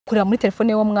kureba muri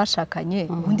telefone yo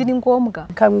mwashakanye undi ni ngombwa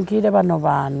kambwire bano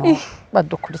bantu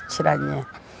badukurikiranye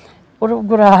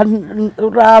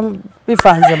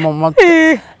bivanze mu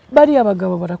mutwe bari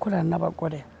abagabo barakorana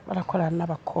n'abagore barakorana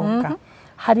n'abakobwa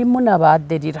harimo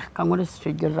n'abaderira kankore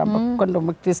sicigera kuko ndo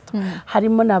mukristo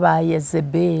harimo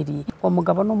n'abayezebeli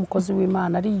umugabo n'umukozi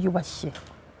w'Imana ari yubashye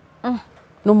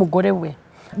n'umugore we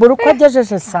buri uko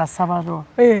agejeje saa 7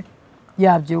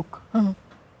 yabyuka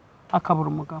akabura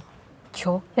umugabo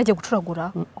cyo yagiye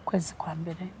gucuragura ukwezi kwa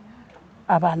mbere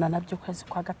abana nabyo ukwezi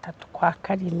kwa gatatu kwa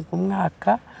karindwi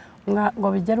umwaka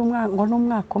ngo bigere ngo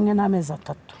n'umwaka umwe n'amezi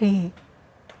 3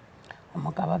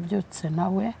 umugabo abyutse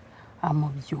nawe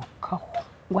amubyukaho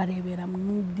ngo arebera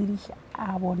mu idirishya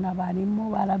abona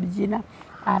barimo barabyina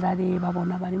arareba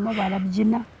abona barimo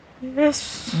barabyina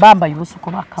bambaye ubusa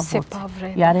uko bakavutse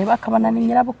yareba akabona ni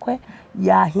nyirabukwe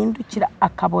yahindukira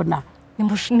akabona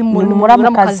ni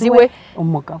muramukazi we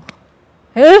umugabo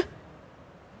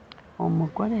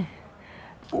umugore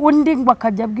undi ngo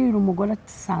akajya abwira umugore ati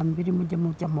saa 2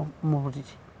 mujya mu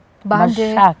buriri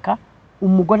bashaka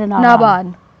umugore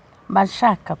n'abana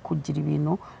bashaka kugira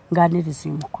ibintu nganiriza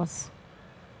uyu mukozi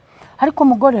ariko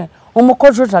umugore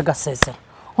umukozi uje agasezera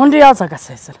undi yaza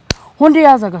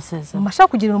agasezera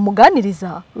mashaka kugira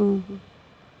umuganiriza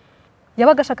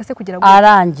yabaga ashaka se kugira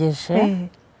arangije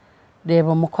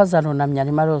reba umukozi arunamye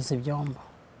arimo aroza ibyombo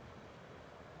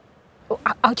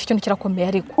icyo kintu kirakomeye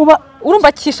ariko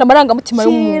urumva kisha amarangamutima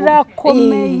y'umuntu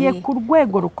kirakomeye ku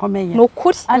rwego rukomeye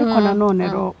nukuri ariko nanone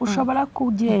ushobora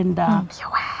kugenda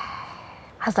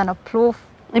hazana proof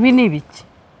ibi ni ibiki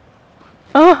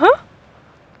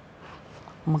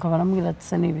umugabo aramubwira ati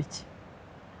se ni ibiki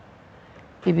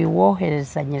ibi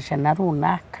woherezanyije na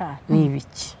runaka ni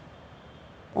ibiki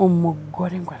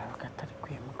umugore ngo aravuga atari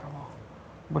kwiye mugabo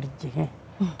buri gihe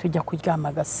tujya kuryama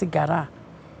agasigara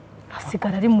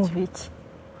ari mu biki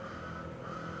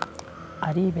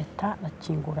aribeta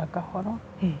akingura gahoro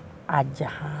ajya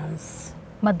hanze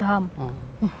madamu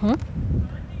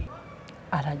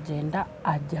aragenda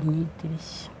ajya mu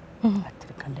idirishya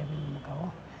atereka ndebe uyu mugabo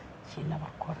kintu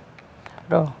bakora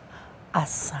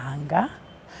asanga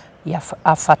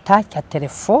afata cya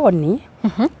telefoni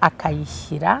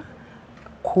akayishyira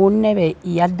ku ntebe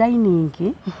ya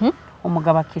dining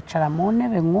umugabo akicara mu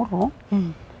ntebe nkuru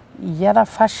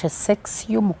yarafashe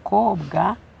sexy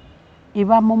y'umukobwa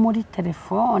ibamo muri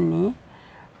telefoni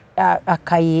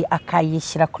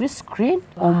akayishyira kuri screen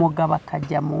umugabo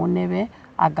akajya mu ntebe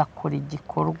agakora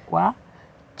igikorwa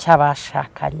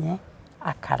cy'abashakanye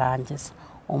akarangiza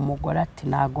umugore ati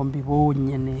nago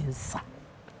mbibonye neza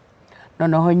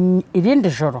noneho irindi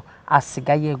joro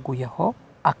asiga yeguyeho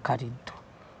akarido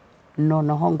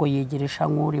noneho ngo yigirisha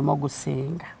nk'urimo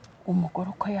gusenga umugore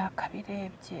uko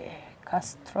yakabirebye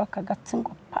kastroke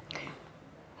agatsingo pa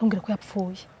ntumbwire ko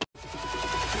yapfuye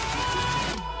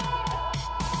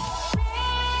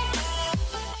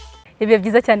Ibihe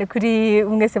byiza cyane kuri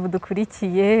mwese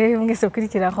budukurikiye mwese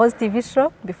ukurikira Host TV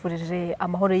show bifurije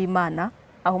amahoro y'Imana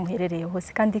aho muherereye hose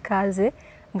kandi kaze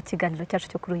mu kiganiro cyacu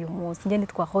cyo kuri uyu munsi nge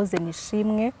nitwa Hoze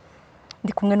Nishimwe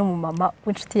ndi kumwe n'umumama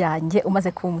w'inshuti yanjye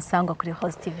umaze kuba umusangwa kuri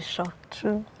Host TV show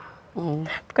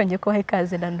twongeye ko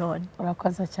ikaze nanone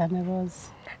urakoze cyane Rose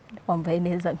wambaye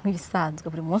neza nk'ibisanzwe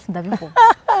buri munsi ndabivuga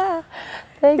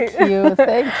thank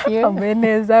you wambaye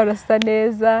neza urasa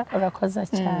neza urakoze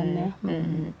cyane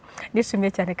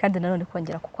nishimiye cyane kandi nanone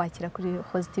kongera kukwakira kuri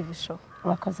Host TV show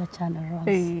urakoze cyane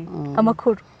Rose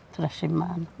amakuru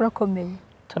turashimana urakomeye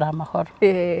turi amahoro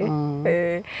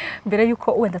mbere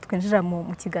yuko wenda twinjira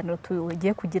mu kiganiro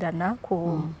tugiye kugirana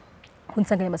ku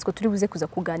nsanganyamatsiko turi buze kuza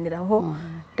kuganiraho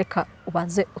reka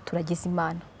ubanze uturagize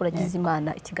Imana uragize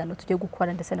Imana ikiganiro tugiye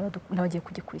gukora ndetse n'abagiye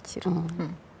kugikurikira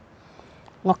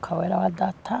mwuka wera wa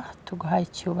data tuguhaye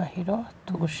icyubahiro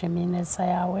tugushimiye neza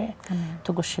yawe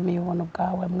tugushimiye ubuntu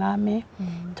bwawe mwami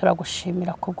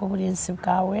turagushimira kubw'uburinzi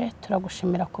bwawe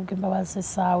turagushimira kubw'imbabazi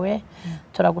zawe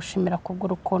turagushimira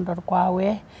kubw'urukundo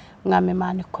rwawe mwami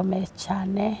Imana ikomeye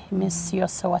cyane iminsi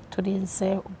yose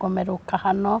waturinze ugomeruka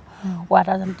hano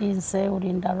warandinze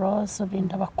urinda Rose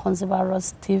urinda abakunzi ba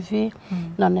Rose TV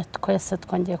none twese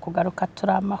twongeye kugaruka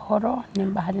turi amahoro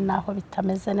nimba hari naho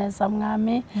bitameze neza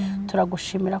mwami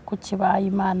turagushimira ko kibaye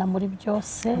Imana muri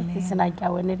byose izina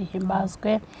ryawe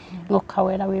nirihimbazwe mwuka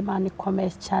wera w'Imana ikomeye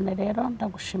cyane rero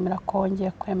ndagushimira ko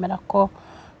wongeye kwemera ko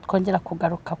twongera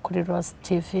kugaruka kuri Rose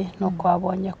TV nuko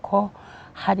wabonye ko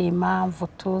hari impamvu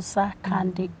tuza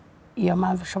kandi iyo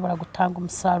mpamvu ishobora gutanga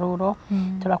umusaruro.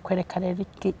 Turakwereka rero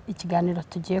ikiganiro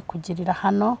tugiye kugirira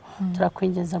hano,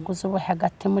 turakwinjiza ngo uzube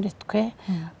hagati muri twe.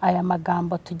 Aya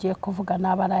magambo tugiye kuvuga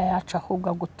n'abara yacu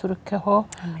ahubwo guturukeho,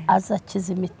 aza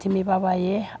akiza imitima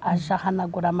ibabaye, aje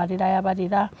ahanagura amarira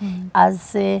y'abarira,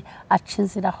 aze aca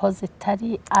inzira aho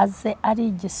zitari, aze ari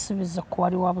igisubizo ku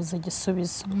wari wabuze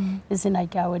igisubizo. Izina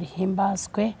ryawe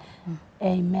rihimbazwe.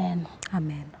 Amen.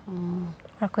 Amen.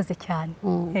 Murakoze cyane.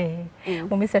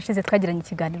 Mu minsi yashize twagiranye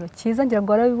ikiganiro cyiza, ngira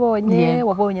ngo warabibonye,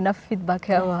 wabonye na feedback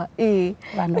y'aba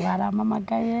abantu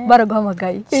baramamagaye,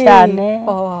 baraguhamagaye cyane,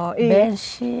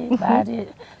 benshi bari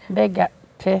mbega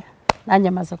pe nanjye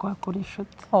maze kuhakura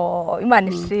inshuti. Imana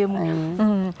ishimwe.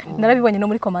 Narabibonye no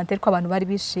muri commentaire ko abantu bari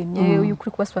bishimye, uyu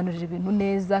kuri kubasobanurira ibintu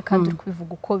neza kandi uri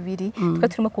kubivuga uko biri. Twe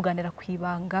turimo kuganira ku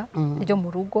ibanga ryo mu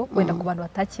rugo, wenda ku bantu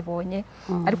batakibonye,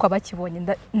 ariko abakibonye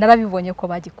narabibonye ko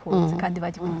bagikunze kandi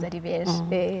bagikunze ari benshi.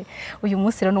 Uyu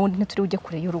munsi rero n'ubundi ntituri ujye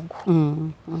kure y'urugo.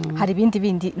 Hari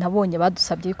ibindi nabonye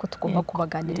badusabye ko tugomba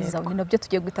kubaganiriza, ni nabyo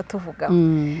tugiye guhita tuvuga.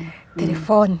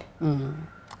 Telefone.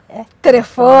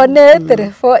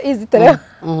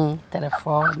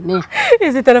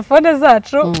 Izi telefone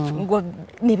zacu ngo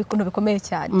ni ibintu bikomeye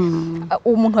cyane.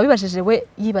 Umuntu wabibajije we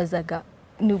yibazaga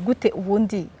ni gute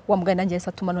ubundi wamugana nanjye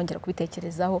atuma nongera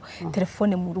kubitekerezaho.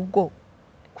 Telefone mu rugo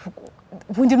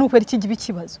ubundi ni ukwera iki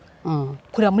kibazo.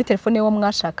 Kureba muri telefone yo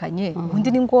mwashakanye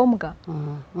ubundi ni ngombwa.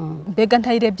 Mbega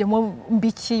ntayirebyemo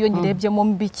mbiki, yo nyirebyemo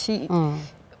mbiki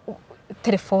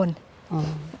telefone.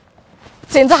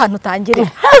 Sinzi ahantu utangire.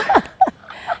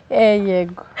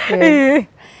 Yego.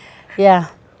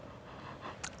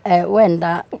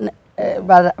 Wenda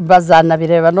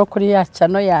bazanabireba no kuri ya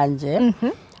chano yanjye.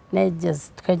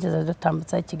 Twegeze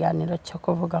dutambutsa ikiganiro cyo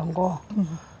kuvuga ngo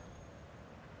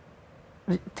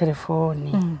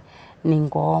telefoni ni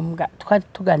ngombwa. Twari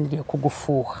tuganiriye ku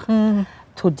gufuha,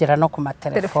 tugera no ku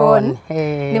matelefone.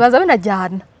 Nibaza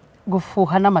binajyana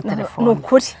gufuha n'amatelefone.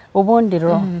 Nukuri Ubundi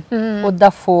ro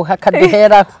udafuha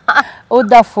kaduheraho.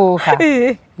 Udafuha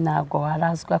ntabwo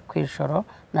warazwa kwijoro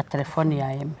na telefone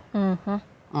yawe.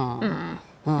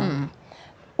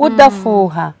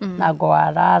 Udafuha ntabwo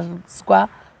warazwa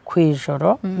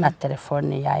kwijoro na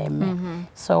telefone yawe.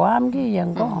 So wambwiye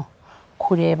ngo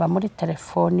kureba muri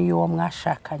telefone y'uwo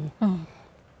mwashakanye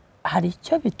hari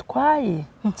icyo bitwaye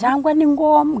cyangwa ni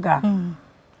ngombwa.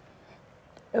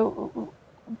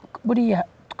 Buriya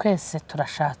twese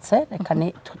turashatse, reka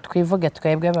twivuge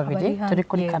twebwe babiri turi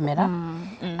kuri kamera,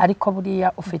 ariko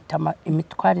buriya ufite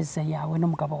imitwarize yawe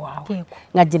n'umugabo wawe,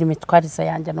 nkagira imitwarize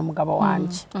yanjye n'umugabo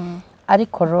wanjye.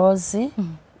 Ariko Rose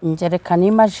ngereka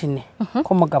n'imagine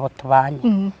ko umugabo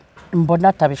tubanye mbona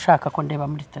atabishaka ko ndeba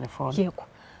muri telefone,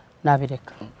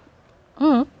 nabireka.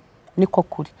 Niko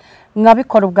kuri.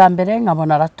 Nkabikora ubwa mbere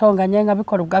nkabona aratonganye,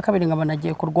 nkabikora ubwa kabiri nkabona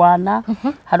agiye kurwana.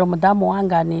 Hari umudamu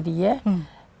wanganiriye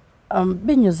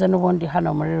binyuze n'ubundi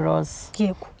hano muri Rose,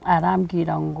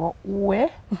 arambwira ngo we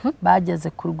bageze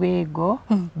ku rwego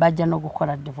bajya no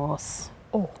gukora divorce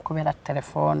kubera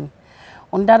telefone.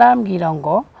 Undi arambwira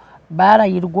ngo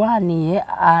barayirwaniye,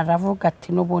 aravuga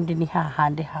ati n'ubundi ni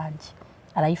hahandi hanjye,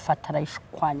 arayifata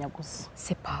arayishwanya gusa.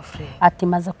 C'est pas vrai. Ati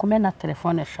maze kumena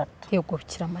telefone 3. Yego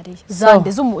Bikira Mariya.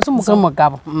 Zande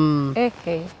z'umugabo.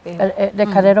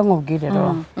 Reka rero nkubwire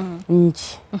rero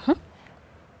ngi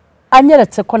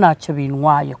anyeretse ko ntacyo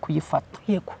bintwaye kuyifata.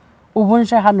 Yego. Ubu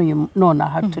nje hano none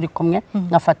aha turi kumwe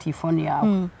nkafata ifone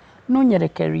yawe,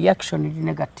 nunyereke reaction iri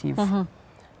negative,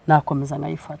 nakomeza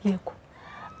nayifata. Yego.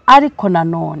 Ariko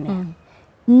nanone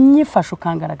nyifashe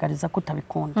ukangaragariza ko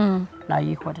utabikunda,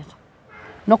 nayihorera.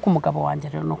 No ku mugabo wanjye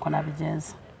rero nuko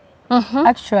nabigenza.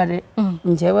 Actually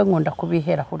njyewe nkunda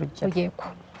kubihera urugero. Yego.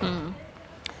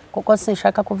 Kuko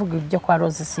sinshaka kuvuga ibyo kwa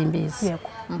Rose simbizi,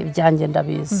 ibyanjye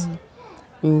ndabizi.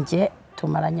 Nje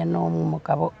tumaranye no mu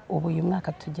mugabo ubu uyu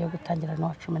mwaka tugiye gutangira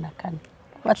no 14.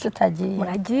 Batutagiye.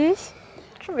 Muragiye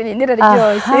 14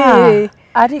 ryoshye.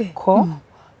 Ariko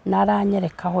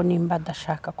naranyerekaho nimba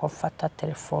adashaka ko mfata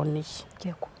telefone ye.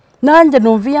 Yego. Nanjye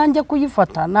numva yanjye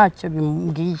kuyifata ntacyo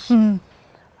bimbwiye.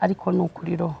 Ariko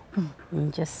nukuriro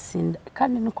nje sinda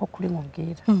kandi niko kuri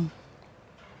mubwira.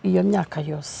 Iyo myaka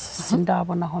yose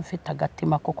sindabona aho mfite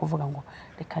agatima ko kuvuga ngo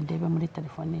reka ndebe muri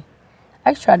telefone.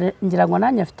 Actually ngira ngo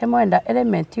nanye mfitemo wenda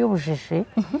element y'ubujiji,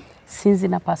 sinzi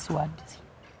na password.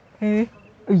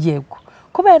 Yego.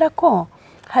 Kubera ko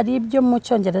hari ibyo mu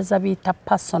cyongereza bita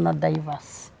personal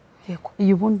divorce. Yego.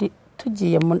 Iyo bundi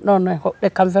tugiye noneho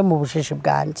reka mve mu bujiji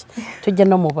bwanjye tujye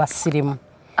no mu basirimu.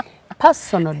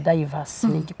 Personal divorce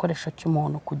ni igikoresho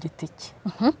cy'umuntu ku giti cye.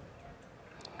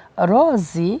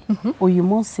 Rozi uyu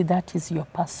munsi that is your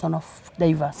personal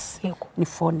device ni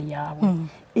phone yawe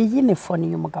iyi ni phone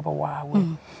y'umugabo wawe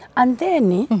and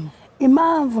then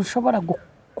impamvu nshobora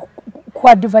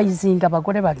kuadvisinga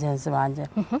abagore bagenzi banje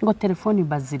ngo telefoni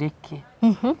bazireke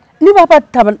niba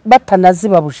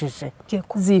batanazibabujije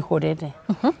zihorere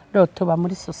rero tuba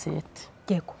muri society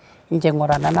nge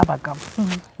nkorana n'abagabo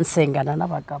nsengana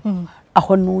n'abagabo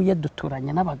aho nuye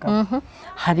duturanye n'abagabo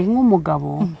hari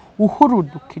nk'umugabo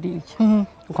uhurudukiriye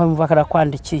ngo mvakara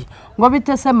kwandikiye ngo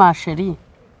bitese masheri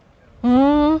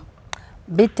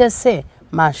bitese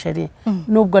masheri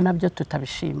nubwo nabyo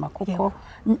tutabishima kuko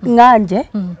nkanjye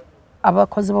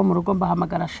abakozi bo mu rugo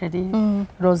bahamagara sheri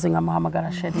Rose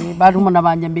nkamuhamagara sheri barumuna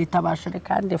banje mbita basheri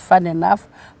kandi fun enough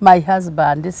my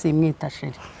husband simwita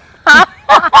sheri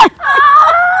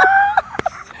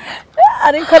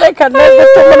ariko reka neze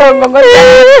tumurongo ngo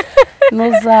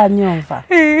nuzanyumva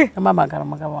amamagara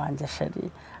umugabo wanje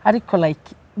sheri ariko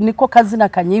like niko kazina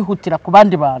kanyihutira ku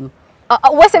bandi bantu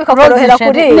wese bikakorohera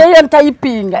kuri niyo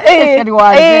ntayipinga sheri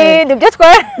wanje nibyo twa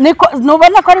niko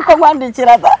nubona ko ariko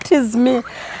kwandikira that is me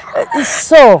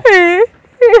so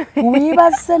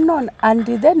wibaze none and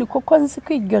then kuko nzi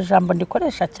kwiryo jambo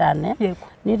ndikoresha cyane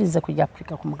nirize kujya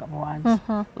Afrika ku mugabo wanje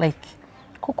like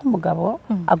kuko umugabo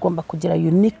agomba kugira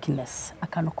uniqueness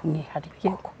akantu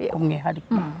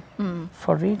kumwihariko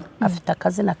for real afite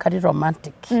akazina kari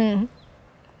romantic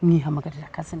mwihamagarira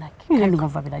akazina kandi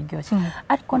nkumva biraryoshye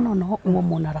ariko noneho uwo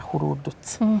muntu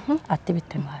arahurudutse ati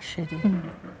bite masheri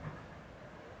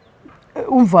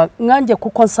umva nganjye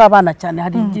kuko nsabana cyane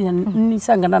hari igihe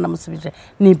nisanga nanamusubije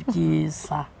ni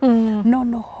byiza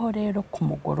noneho rero ku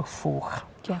mugore ufuha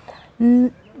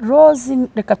Rose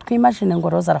reka twimagine ngo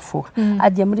Rose arafuha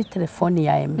agiye muri telefoni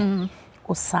ya Emi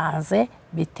usanze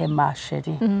bite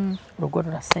masheri urugo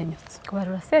rurasenyutse kuba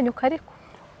rurasenyuka ariko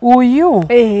uyu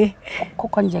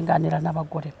kuko nge nganira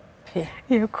n'abagore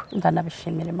yego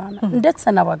ndanabishimira Imana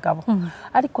ndetse n'abagabo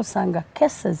ariko usanga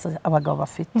cases abagabo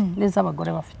bafite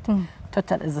n'iz'abagore bafite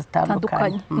totally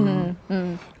zitandukanye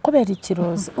kubera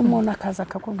ikirozi umuntu akaza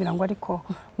akakubwira ngo ariko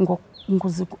ngo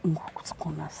nguzi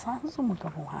asanze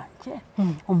umugabo wanjye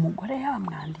umugore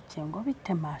yamwandikiye ngo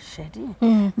bite masheri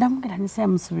ndamubwira nise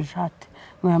yamusubije ati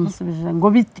ngo yamusubije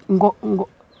ngo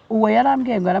uwo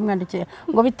yarambwiye ngo aramwandikiye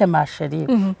ngo bite masheri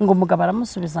ngo umugabo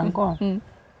aramusubiza ngo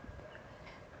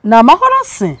na amahoro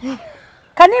se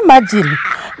can imagine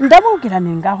ndamubwira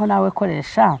ni ngaho nawe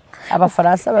koresha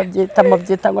abafaransa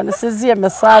babyita ngo ni sixième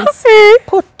message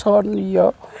put on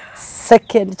your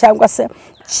second cyangwa se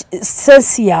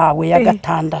sense yawe ya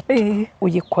gatandatu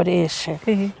uyikoreshe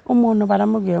umuntu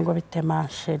baramubwira ngo bite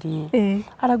masheri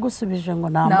aragusubije ngo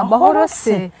na amahoro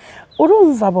se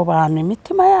urumva abo bantu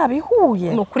imitima yabo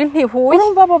ihuye nukuri ntihuye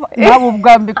urumva abo nabo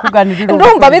ubwambi kuganirira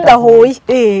ndumva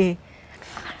bidahuye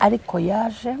ariko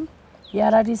yaje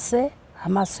yararise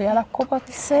amaso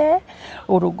yarakobotse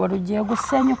urugo rugiye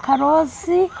gusenyuka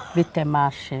Rose bite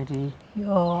masheri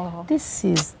this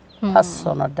is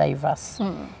personal diverse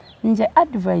nje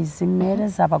advice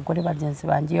mereza abagore bagenzi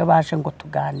banje iyo baje ngo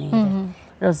tuganire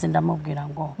Rose ndamubwira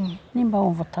ngo nimba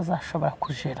wumva utazashobora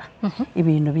kujera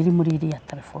ibintu biri muri iriya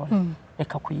telefone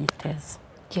reka kuyiteza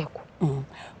yego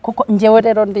kuko njewe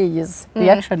rero ndiyize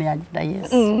reaction yanjye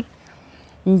ndayize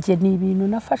nje ni ibintu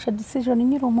nafashe decision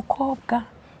nyiri umukobwa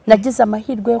nagize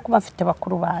amahirwe yo kuba mfite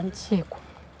bakuru banje yego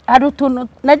ari utuntu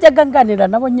najyaga nganira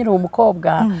nabo nyiri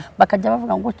umukobwa bakajya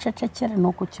bavuga ngo cecekere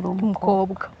nuko kiri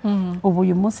umukobwa ubu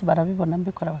uyu munsi barabibona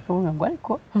mbikora bakavuga ngo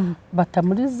ariko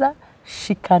batamuriza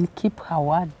she can keep her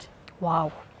word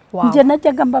wow nje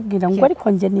najyaga mbabwira ngo ariko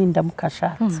nje ninda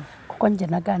mukashatse kuko nje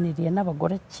naganiriye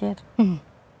n'abagore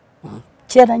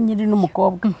kera nyiri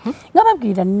n'umukobwa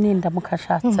nkababwira ninda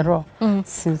mukashatse ro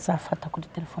sinzafata kuri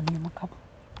telefone y'umugabo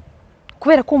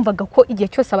kubera kumvaga ko igihe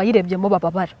cyose abayirebyemo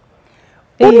bababara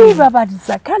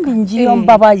uribabariza kandi ngiyo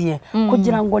mbabaye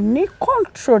kugira ngo ni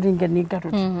controlling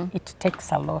nigarure it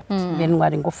takes a lot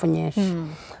bintwara ingufu nyinshi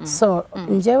so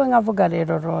njewe nkavuga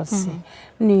rero Rose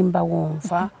nimba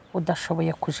wumva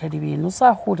udashoboye kujera ibintu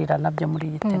uzahurira nabyo muri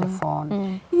iyi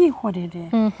telefone yihorere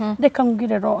reka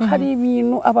ngwire rero hari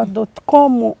ibintu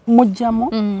aba.com mujyamo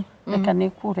reka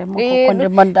nikuremo kuko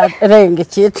ndimo ndarenga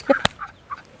ikice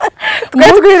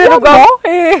twitwirirwamo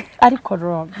ariko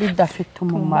ro bidafite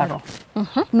umumaro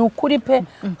nukuri pe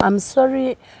I'm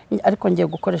sorry ariko ngiye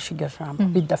gukoresha iryo jambo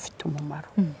bidafite umumaro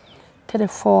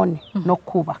telefone no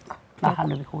kubaka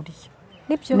ahantu bihuriye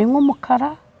ni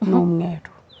nk'umukara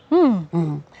n'umweru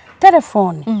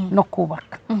telefone no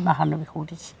kubaka ahantu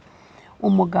bihuriye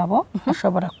umugabo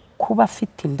ashobora kuba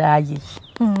afite indayi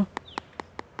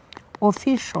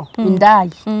official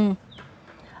indayi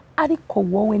ariko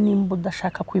wowe nimba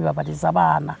udashaka kwibabariza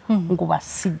abana ngo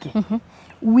basige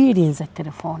wirinze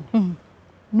telefone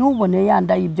nubone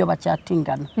yanda y'ibyo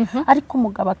bacyatingana ariko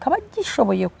umugabo akaba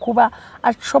gishoboye kuba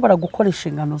ashobora gukoresha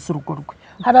ingano z'urugo rwe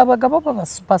hari abagabo baba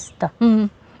superstar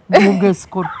mu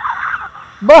bweskuru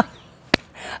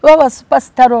baba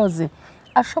superstaroze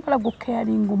ashobora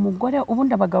gucaringa umugore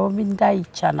ubundi abagabo b'indayi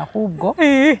cyane ahubwo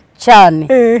cyane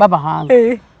babahanga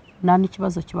nta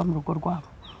n'ikibazo kiba mu rugo rwabo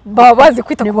baba bazi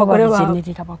kwita ku bagore babo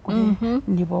bagenirira abagore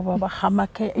nibo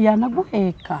babahamake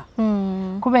yanaguheka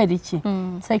kubera iki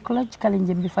psychologically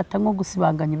nge mbifata nko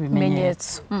gusibanganya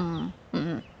ibimenyetso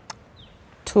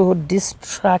to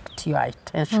distract your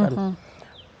attention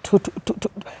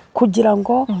kugira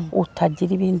ngo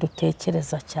utagira ibindi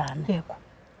utekereza cyane yego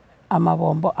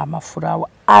amabombo amafurawa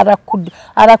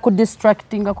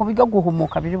arakudistractinga kubiga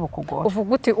guhumuka biri bukugora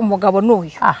uvuga uti umugabo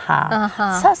n'uyu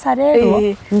sasa rero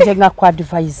nje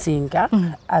ngakwadvisinga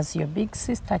as your big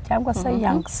sister cyangwa se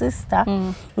young sister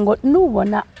ngo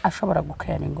nubona ashobora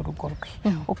gukayaringa urugo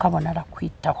rwe ukabona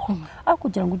arakwitaho aho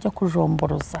kugira ngo ujye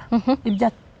kujomboroza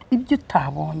ibyo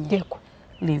utabonye yego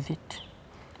leave it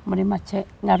muri make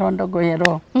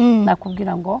nkarondogoyero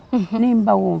nakubwira ngo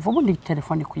nimba wumva ubundi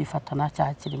telefone kuyifata nta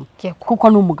cyaha kirimo kuko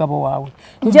n'umugabo wawe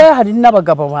nje hari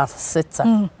n'abagabo basetsa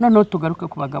none tugaruke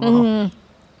ku bagabo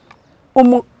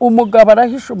umugabo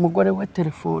arahisha umugore we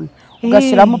telefone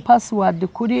ugashyiramo password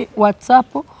kuri WhatsApp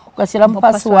ugashyiramo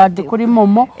password kuri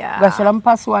Momo ugashyiramo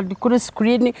password kuri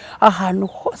screen ahantu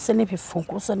hose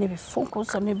n'ibifunguzo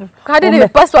kandi ni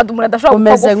password umuntu adashobora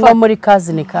umeze nko muri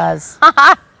kazi ni kazi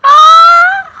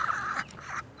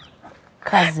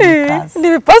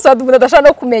ni password umuntu adashobora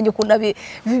no kumenya ukuntu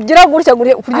bigira gutya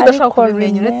kurya udashobora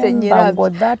kubimenya uretse nyirabyo ngo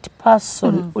that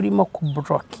person urimo ku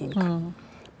blocking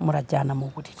murajyana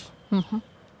mu buriri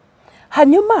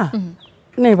hanyuma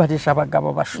nibarisha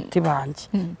abagabo bashuti banje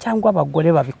cyangwa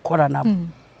abagore babikora nabo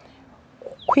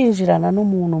kwinjirana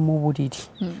n'umuntu mu buriri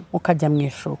mukajya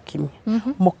mweshoka imwe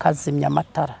mukazimya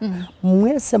amatara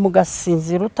mwese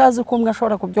mugasinzira utazi ko umwe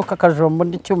ashobora kubyuka akajombo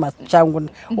n'icyuma cyangwa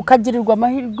ukagirirwa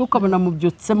amahirwe ukabona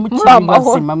mubyutse mukiri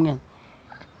bazima mwe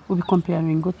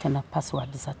ubikomparing gute na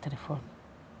password za telefone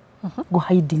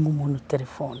guhiding umuntu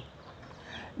telefone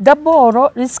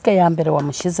daboro riske ya mbere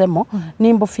wamushizemo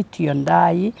nimba ufite iyo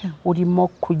ndayi urimo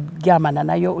kuryamana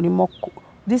nayo urimo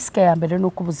riske ya mbere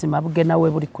nuko ubuzima bwe nawe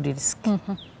buri kuri riske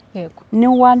yego ni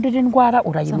wandura indwara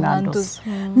urayimwanduza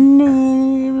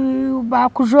ni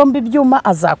bakujomba ibyuma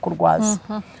azakurwaza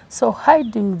so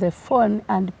hiding the phone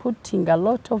and putting a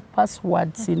lot of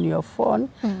passwords in your phone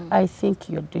I think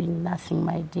you're doing nothing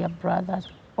my dear brother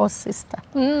or sister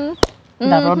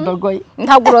ndarondogoye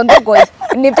ntabwo urondogoye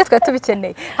nibyo twe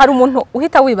tubikeneye hari umuntu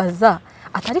uhita wibaza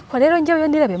atariko rero ngewe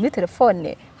nirabe muri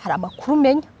telefone hari amakuru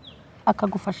umenya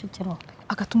akagufasha ikiro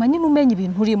agatuma nyine umenya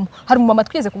ibintu urimo hari umumama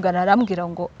twize kuganira arambwira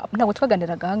ngo ntabwo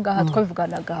twaganiraga ahangaha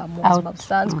twabivuganaga mu buzima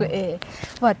busanzwe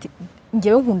bati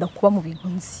ngewe nkunda kuba mu bintu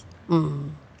nzi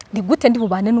ni gute ndi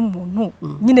bubane n'umuntu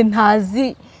nyine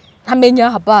ntazi ntamenya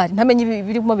habari ntamenya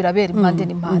ibirimo birabera impande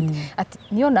n'impande ati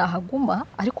niyo nahaguma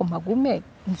ariko mpagume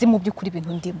nzi mu by'ukuri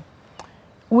ibintu ndimo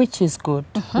which is good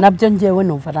nabyo ngewe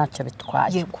numva ntacyo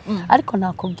bitwaye ariko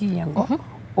nakubwiye ngo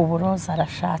uburoza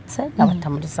arashatse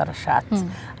n'abatamuriza arashatse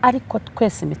ariko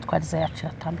twese imitwarize yacu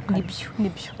iratandukanye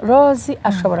nibyo Rozi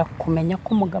ashobora kumenya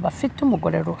ko umugabo afite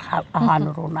umugore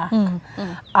ahantu runaka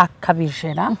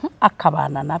akabijera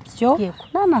akabana nabyo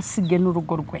nanasige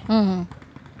n'urugo rwe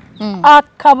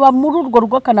akaba muri urwo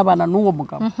rugo akanabana n'uwo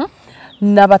mugabo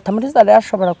n'abatamuriza rero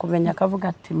ashobora kumenya akavuga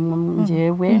ati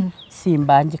ngewe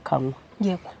simbangikanywa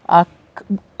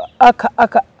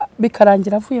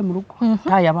bikarangira avuye mu rugo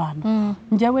ntaye abana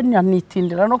ngewe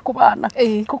nitindira no kubana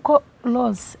kuko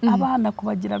Rose abana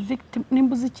kubagira victim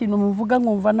nimbuze ikintu muvuga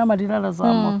nkumva n'amarira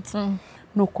arazamutse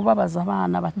no kubabaza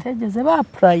abana bategeze ba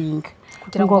praying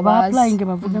ngo ba praying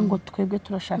bavuga ngo twebwe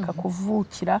turashaka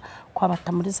kuvukira kwa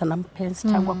batamuriza na mpenzi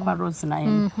cyangwa kwa Rose na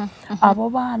Emma abo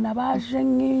bana baje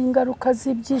nk'ingaruka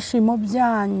z'ibyishimo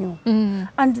byanyu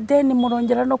and then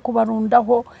murongera no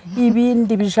kubarundaho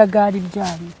ibindi bijagari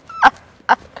byanyu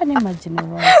can imagine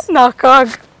Rose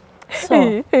nakaga so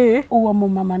uwo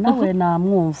mumama nawe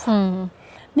namwumva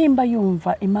nimba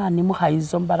yumva Imana imuhaye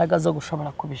izo mbaraga zo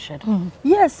gushobora kubishera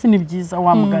yes ni byiza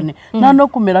wamugane nta no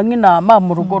kumera nk'inama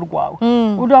mu rugo rwawe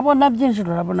urabona byinshi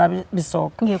urabona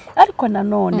bisohoka ariko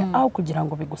nanone aho kugira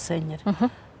ngo bigusenyere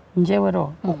ngewe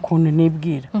ro ukuntu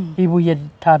nibwira ibuye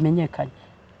ritamenyekanye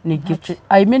ni gice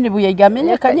I mean ibuye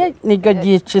ryamenyekanye ni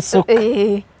gice isuka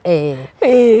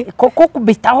koko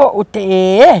kubitaho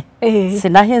ute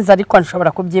sinahinze ariko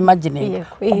nshobora kubyimagine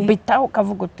kubitaho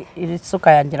ukavuga uti iri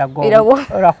suka yanjye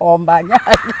irahombanya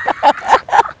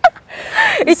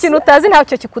ikintu utazi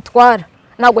ntacyo kikutwara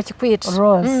ntabwo kikwica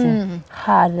Rose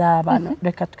hari abantu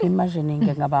reka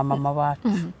twimagininge nka mama bacu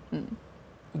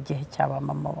igihe cy'aba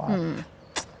mama wacu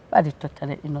bari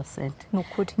totally innocent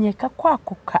nukuri nyeka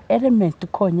kwakuka element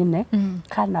konyine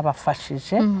kana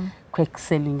bafashije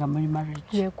kwexcellinga muri marriage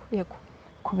yego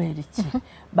kubera iki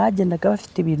bagendaga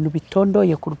bafite ibintu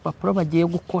bitondoye ku rupapuro bagiye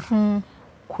gukora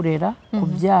kurera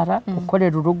kubyara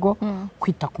gukorera urugo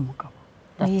kwita ku mugabo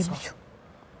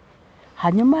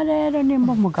hanyuma rero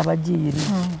nimba umugabo agiye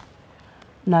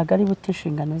naga ari buti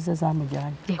inshingano ze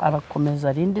zamujyanye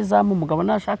arakomeza rindi zamu umugabo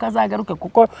nashaka azagaruke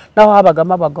kuko naho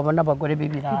habagamo abagabo n'abagore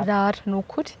bibirara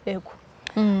nukuri yego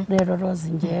rero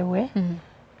Rose ngewe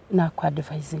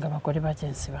nakwadvisinga abagore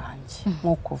bagenzi banjye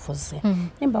nkuko uvuze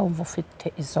nimba wumva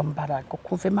ufite izo mbaraga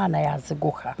kuva Imana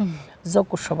yaziguha zo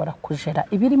gushobora kujera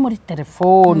ibiri muri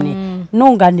telefoni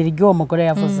nunganira igihe umugore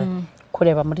yavuze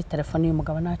kureba muri telefoni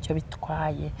y'umugabo ntacyo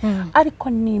bitwaye ariko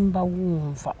nimba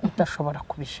wumva udashobora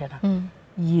kubishera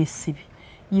yisibi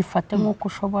yifate nkuko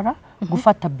ushobora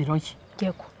gufata biro ye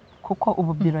yego kuko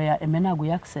ubu biro ya ntabwo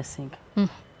yaccessinga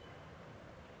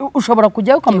ushobora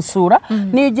kujya ukamusura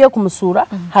niyo ugiye kumusura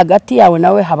hagati yawe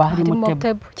nawe haba harimo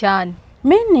table cyane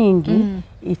meaning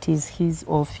it is his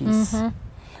office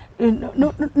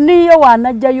niyo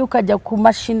wanajyayo ukajya ku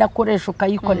mashini akoresha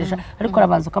ukayikoresha ariko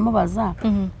arabanza ukamubaza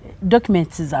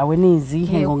documents zawe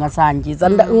nizihe ngo nkazangiza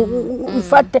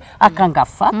ufate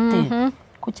akangafate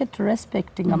kuki tu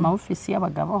respecting ama office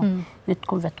y'abagabo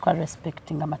nitwumve twa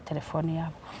respecting ama telefone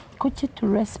yabo kuki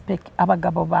tu respect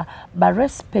abagabo ba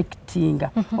respecting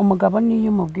umugabo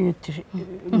niyo umubwiye uti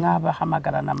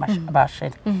nk'abahamagarana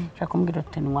basheri shaka kumbwira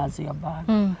uti nwazi ya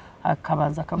bana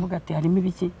akabanza akavuga ati harimo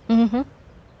ibiki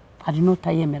hari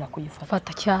n'utayemera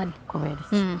kuyifata cyane kubera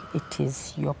iki it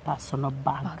is your personal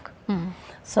bag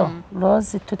so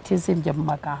Rose tutizibye mu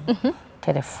magambo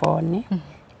telefone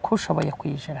kushoboye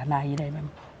kuyijera nayirebemo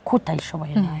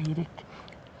kutayishoboye nayireke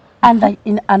and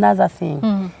in another thing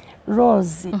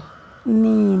Rose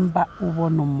nimba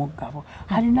ubona umugabo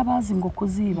hari nabazi ngo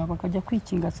kuziba bakajya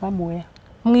kwikinga somewhere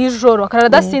mwijoro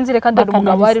akaradasinzire kandi ari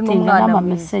umugabo ari n'umwana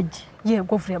message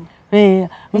yego vrema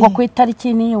ngo ku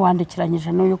itariki ni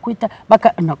wandikiranyije no kwita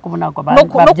nakubona ngo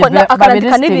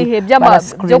akarandika n'ibihe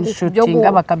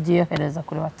byo bakabyiyohereza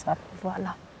kuri WhatsApp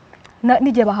voilà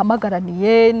nige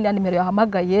bahamagaraniye na nimero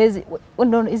yahamagaye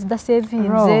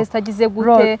izidasevinze zitagize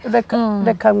gute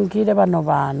reka mbwire bano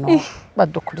bantu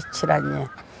badukurikiranye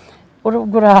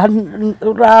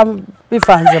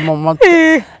bivanze mu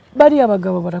mutwe bari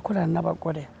abagabo barakorana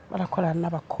n'abagore barakorana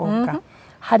n'abakobwa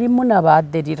harimo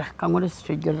nabaderira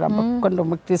kankoresha icyo jambo kuko ndo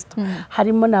mukristo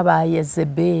harimo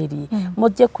nabayezebeli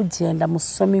mujye kugenda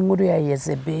musoma inkuru ya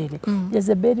Yezebeli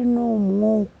Yezebeli ni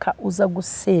umwuka uza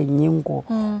gusenya ingo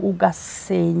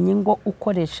ugasenya ingo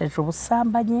ukoresheje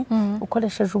ubusambanyi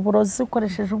ukoresheje uburozi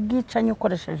ukoresheje ubwicanyi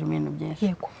ukoresheje ibintu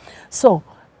byinshi so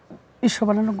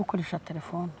ishobora no gukoresha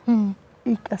telefone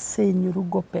igasenya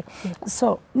urugo pe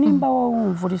so nimba wowe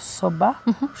wumva uri soba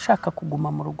ushaka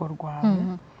kuguma mu rugo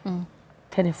rwawe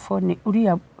telefone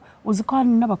uriya uzi ko hari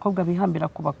n'abakobwa bihambira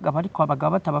ku bagabo ariko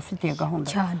abagabo batabafitiye gahunda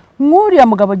nk'uriya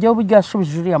mugabo agiye burya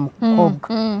yashubije uriya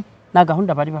mukobwa na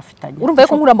gahunda bari bafitanye urumva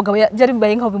ko nk'uriya mugabo byari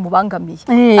bibaye nkaho bimubangamiye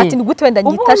ati ni gute wenda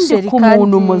nyita sheri kandi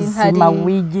umuntu muzima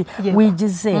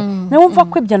wigize numva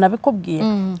ko ibyo nabikubwiye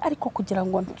ariko kugira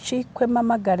ngo ncikwe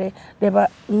mamagare reba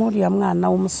nk'uriya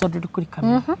mwana w'umusore uri kuri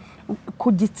kamera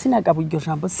ku gitsina gabo iryo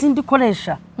jambo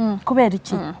sindikoresha kubera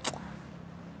iki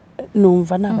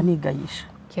numva naba nigayisha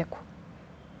yego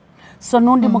so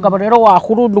nundi mugabo rero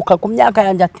wahurunduka ku myaka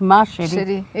yanjye ati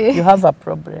masheri you have a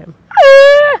problem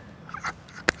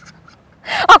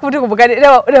akubiri kuvuga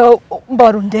rero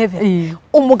mbarundebe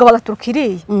umugabo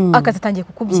agaturukiriye akazatangiye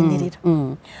kukubyinirira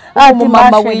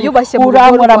umumama wiyubashye mu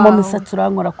urangora mu misatsi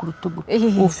urangora ku rutugu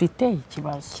ufite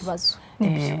ikibazo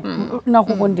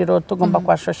naho ubundi rero tugomba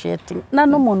kwa associating na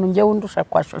n'umuntu nge wundusha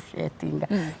kwa associating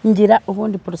ngira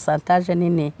ubundi pourcentage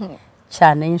nini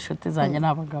cyane y'inshuti zanjye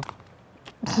n'abagabo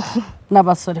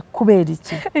n'abasore kubera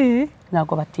iki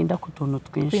nago batinda ku tuntu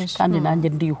twinshi kandi nanjye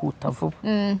ndihuta vuba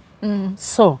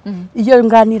so iyo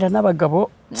nganira n'abagabo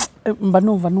mba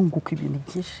numva nunguka ibintu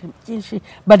byinshi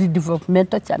bari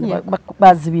development cyane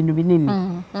bazi ibintu binini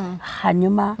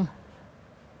hanyuma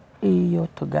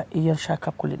iyo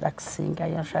nshaka kurelaxinga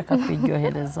iyo nshaka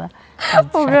kwiryohereza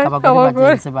nshaka abagore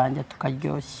bagenzi banjye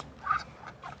tukaryoshya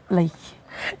like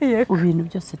ibintu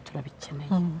byose turabikeneye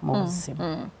mu buzima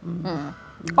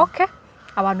okay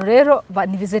abantu rero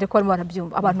nibizere ko barimo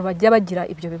barabyumva abantu bajya bagira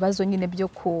ibyo bibazo nyine byo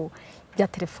ku bya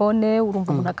telefone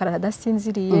urumva umuntu akarara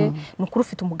adasinziriye nukuri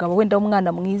ufite umugabo wenda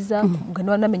w'umwana mwiza umugani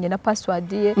wanamenye na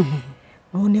password ye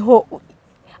noneho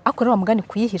akora mugani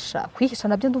kuyihisha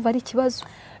nabyo ndumva ari ikibazo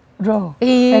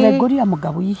erego uriya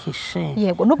mugabo uyihishe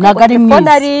yego nubwo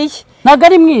telefone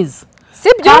ari mwiza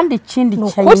sibyo kandi ikindi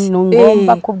kintu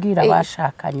ngomba kubwira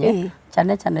abashakanye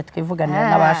cyane cyane twivuganira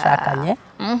n'abashakanye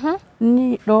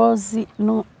ni Rozi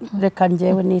reka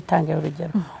njyewe nitange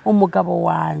urugero umugabo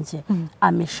wanjye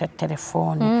amisha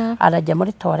telefone arajya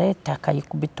muri toilette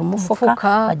akayikubita umufuka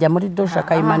ajya muri douche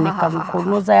akayimanika ku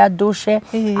ntuza ya douche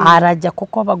arajya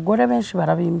kuko abagore benshi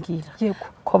barabimbwira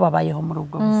ko babayeho muri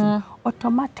ubwo buzima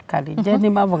automatically njye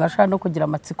n'impamvu ngashaka no kugira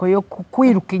amatsiko yo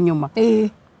kwiruka inyuma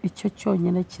icyo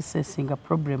cyonyine kisesinga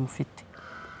problem ufite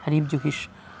hari ibyo uhisha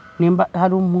nimba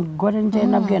hari umugore njye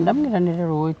nabwiye ndamwirana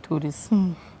rero wowe turize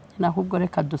nahubwo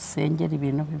reka dusengera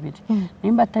ibintu bibiri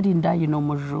nimba atari indayi no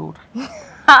mujura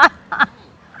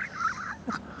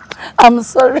I'm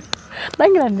sorry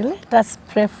let us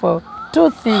pray for two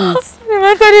things.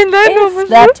 If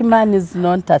that man is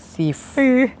not a thief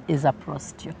is a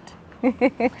prostitute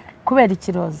kubera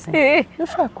ikiroze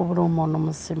ushaka kubura umuntu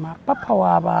muzima papa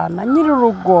w'abana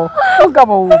nyir'urugo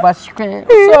mugabo wubashywe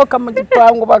usohoka mu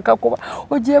gipangu bakakuba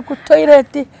ugiye ku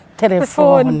toilet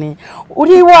telefone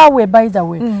uri wawe by the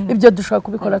way ibyo dushaka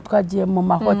kubikora twagiye mu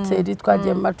mahoteli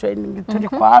twagiye mu training turi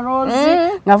kwa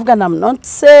Rozi ngavuga I'm not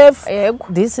safe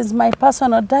this is my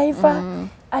personal diver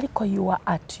ariko you are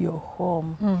at your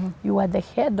home you are the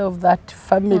head of that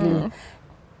family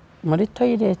muri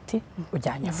toilet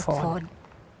ujyanye phone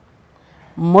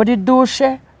muri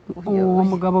douche uwo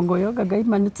mugabo ngo yogaga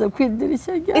yimanitse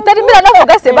kwidirishya itari mbira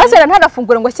navuga se basera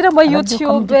ntanafungura ngo ashyiremo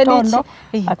YouTube n'iki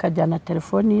akajyana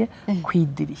telefoni ye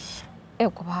kwidirishya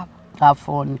ego baba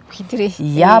phone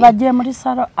yaba agiye muri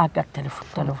salo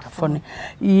agatelefone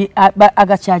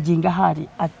agacaginga hari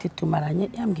ati tumaranye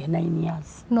yambwiye 9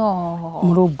 years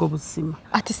muri ubwo buzima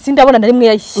ati sindabona na rimwe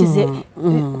yashyize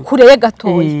kure ye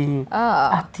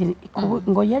gatoya ati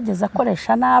ngo yageze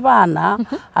akoresha n'abana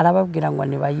arababwira ngo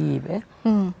nibayibe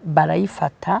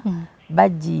barayifata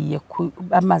bagiye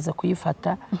bamaze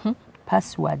kuyifata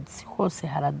passwords hose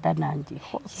haradanangiye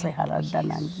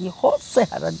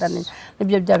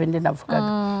nibyo byabindi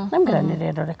navugaga nambwirane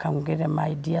rero reka ngire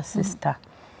my dear sister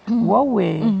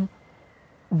wowe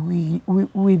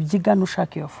wibyigana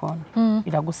ushaka iyo phone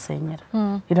iragusenyera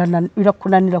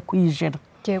irakunanira kuyijera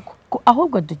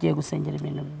ahubwo tugiye gusengera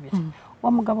ibintu bibiri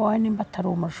wa mugabo wawe nimba atari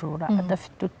umujura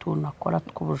adafite utuntu akora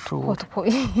tw'ubujura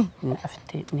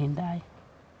afite n'indayi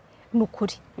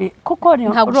nukuri kuko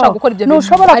ntabwo ushaka gukora ibyo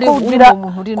ntushobora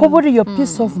kubura iyo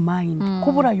peace of mind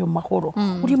kubura ayo mahoro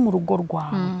uri mu rugo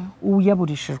rwawe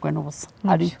uyaburishijwe n'ubusa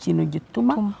ari ikintu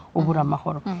gituma ubura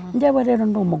amahoro njyewe rero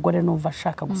ndi umugore numva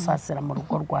ashaka gusazira mu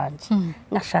rugo rwanjye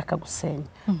ngashaka gusenya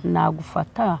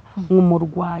nagufata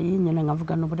nk'umurwayi nyine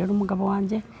nkavuga n'ubu rero umugabo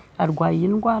wanjye arwaye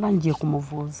indwara ngiye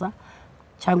kumuvuza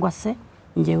cyangwa se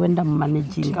njyewe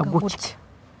ndamumanaginga gutya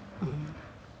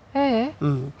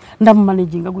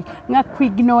ndamumanaginga gutya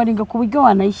nkakwiginewaringa ku buryo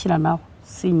wanayishyira nawe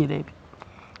sinyirebe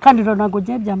kandi rero ntabwo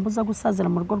ngiye byambuza gusazira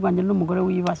mu rugo rwanjye n'umugore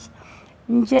wiyubashye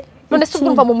none se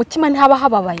urumva mu mutima ntihaba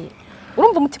hababaye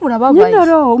urumva umutima urababaye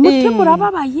umutima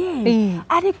urababaye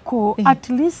ariko at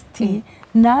least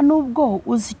nta nubwo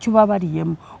uzi icyo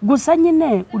ubabariyemo gusa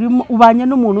nyine ubanye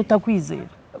n'umuntu utakwizera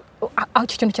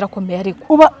icyo kintu kirakomeye ariko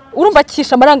urumva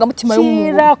kisha amarangamutima y'umuntu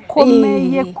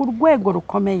kirakomeye ku rwego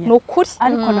rukomeye nukuri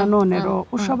ariko nanone rero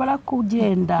ushobora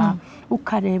kugenda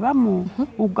ukarebamo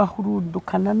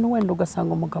ugahurudukana n'uwenda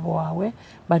ugasanga umugabo wawe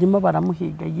barimo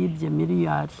baramuhiga yibye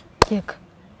miliyari yego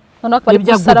none bari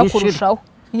gusara kurushaho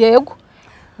yego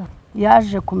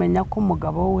yaje kumenya ko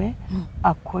umugabo we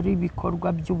akora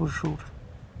ibikorwa by'ubujura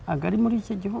agari muri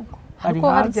iki gihugu ari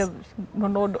hanze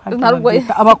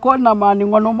abakonamani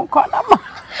ngo n'umukonama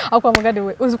akwa mugani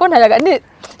we uzi ko ntayaga ni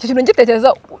ikintu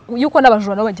ngitekereza yuko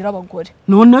n'abajura nabo bagira abagore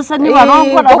none se niba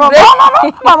rongora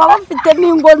baba bafite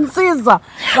n'ingo nziza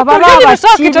baba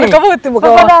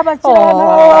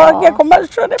abakire ku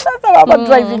mashuri meza baba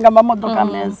driving amamodoka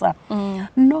meza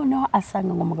noneho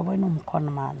asanga ngo umugabo we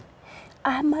n'umukonamani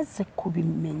amaze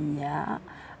kubimenya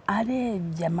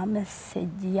arebye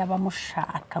amameseji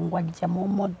y'abamushaka ngo ajya mu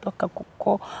modoka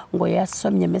kuko ngo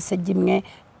yasomye meseji imwe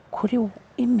kuri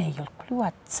email kuri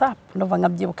WhatsApp ndova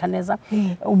nkabyibuka neza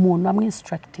umuntu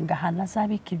amwinstructing ahantu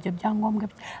azabika ibyo byangombwa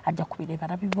ajya kubireba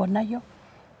arabibonayo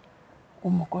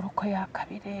umugore uko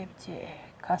yakabirebye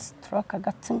ka stroke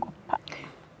agatsingo pa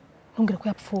ntungire ko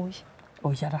yapfuye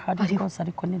oya arahari rwose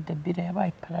ariko ni debile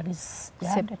yabaye paralysis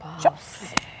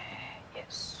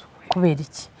kubera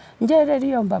iki njye rero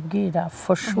iyo mbabwira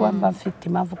for sure mba mfite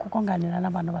impamvu kuko nganira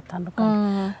n'abantu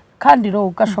batandukanye kandi rero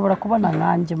ugashobora kubona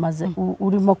nanjye maze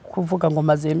urimo kuvuga ngo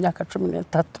maze imyaka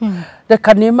 13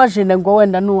 reka nimagine ngo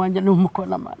wenda n'uwanjye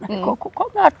n'umukona mana kuko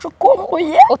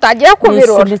nkacukumbuye utagiye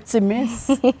kubirora ndetse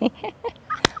iminsi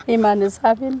Imana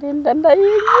izabindinda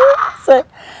ndayigize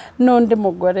n'undi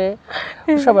mugore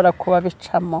ushobora kuba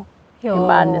bicamo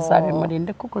Imana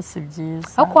izabimurinde kuko si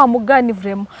byiza aho kwa mugani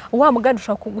vraiment wa mugani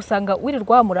ushaka kugusanga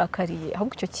wirirwa wamurakariye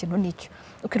ahubwo icyo kintu nicyo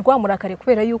ukirwa wamurakariye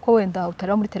kubera yuko wenda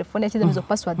utaraba muri telefone yashyize izo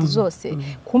password zose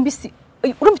kumbisi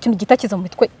urumva ikintu gitakiza mu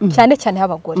mitwe cyane cyane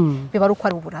y'abagore biba ari uko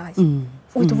ari uburayi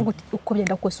utuvuga uko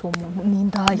byenda kose uwo muntu ni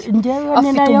indaya njyewe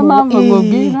ni nayo mpamvu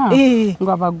ngubwira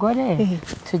ngo abagore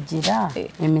tugira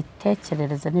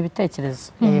imitekerereze n'ibitekerezo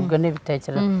yebwe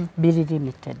n'ibitekerezo biri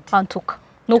limited antuka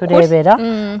turebera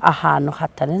ahantu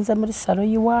hatarenze muri salo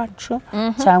y'iwacu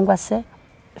cyangwa se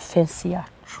fence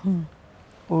yacu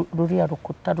ruriya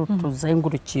rukuta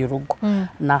rutuzengurukiye urugo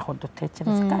naho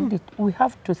dutekereza kandi we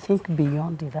have to think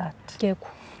beyond that yego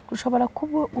ushobora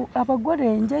kuba abagore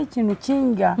njye ikintu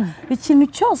kinga ikintu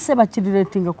cyose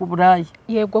bakiriretinga ku burayi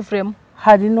yego vraiment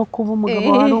hari no kuba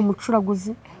umugabo hari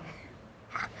umucuraguzi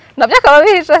nabyo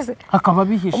akaba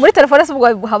bihisha muri telefone se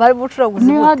ubwo haba hari umucuraguzi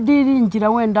ni hadiringira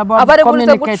wenda ba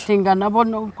communicating nabo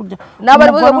no kurya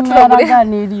nabari buze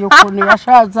gucuraganiriye ukuntu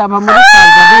yashatse aba muri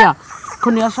Tanzania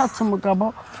ukuntu yashatse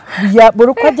umugabo buri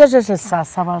uko agejeje saa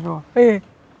 7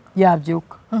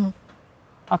 yabyuka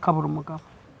akabura umugabo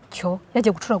cyo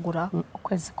yagiye gucuragura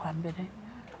ukwezi kwa mbere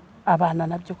abana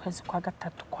nabyo ukwezi kwa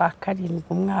gatatu kwa karindwi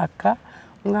umwaka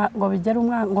ngo bigere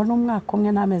ngo n'umwaka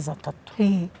umwe n'amezi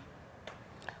 3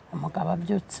 umugabo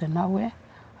abyutse nawe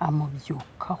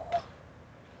amubyukaho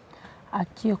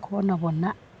agiye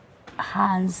kubona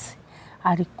hanze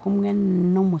ari kumwe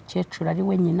n'umukecuru ari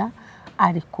we nyina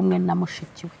ari kumwe na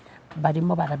mushiki we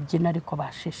barimo barabyina ariko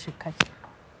bashishikaye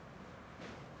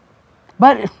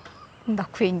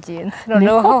ndakwinginze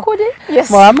noneho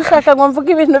mushaka ngo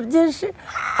mvuge ibintu byinshi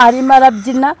arimo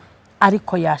arabyina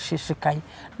ariko yashishikaye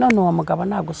none uwo mugabo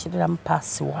nagushyirira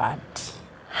password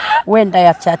wenda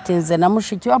yacyatinze na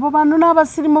mushiki abo bantu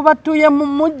n'abasirimu batuye mu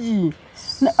mujyi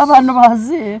abantu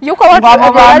bazi yuko abo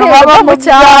bantu baba mu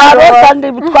cyaro kandi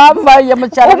twambaye mu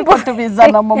cyaro ariko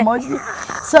tubizana mu mujyi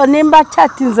so nimba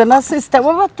cyatinze na sister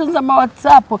bo batunze ama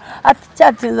WhatsApp ati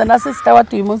cyatinze na sister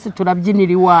wati uyu munsi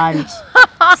turabyinira iwanjye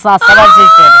saa 7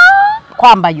 z'ijoro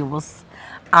kwambaye ubusa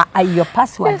iyo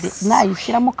password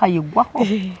nayishyiramo kayigwaho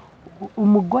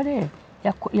umugore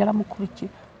yaramukurikiye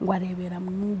ngo arebera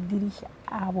mu idirishya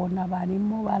abona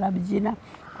barimo barabyina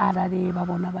arareba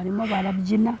abona barimo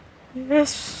barabyina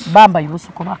bambaye ubusa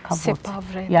uko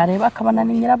bakavutse yareba akabona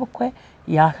ni nyirabukwe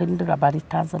yahindura bari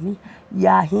Tanzania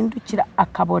yahindukira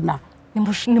akabona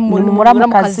ni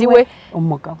muramukazi we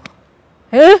umugabo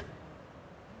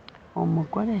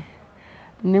umugore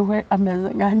niwe ameze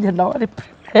nkanjye nawe ari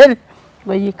primaire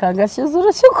ngo yikanga ashyize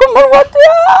urushyi ku munwa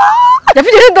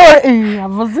yavugira indoro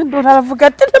yavuze indoro aravuga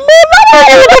ati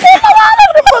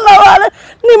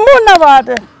ni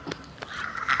munabare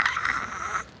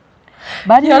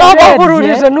bari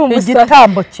yarabahururije n'umusatsi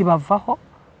igitambo kibavaho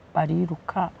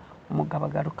bariruka umugabo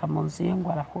agaruka mu nzu ye ngo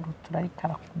arahurutura ariko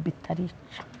arakubita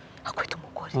arica akwita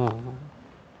umugore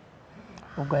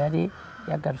ubwo yari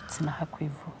yagarutse naho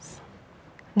kwivuza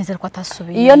nizere ko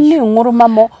atasubiye iyo ni inkuru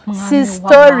mamo si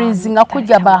stories nka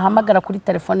kujya bahamagara kuri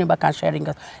telefone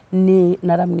bakansharinga ni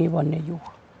naramwiboneye uwo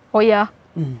oya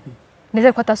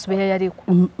nizere ko atasubiye yari ko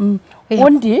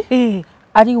undi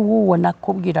ari uwo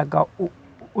nakubwiraga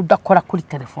udakora kuri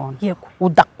telefone yego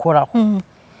udakoraho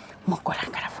umugore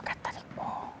aravuga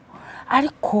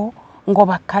ariko ngo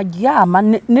bakaryama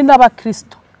ni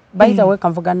n'abakristo by the way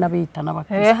kamvuga n'abita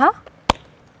n'abakristo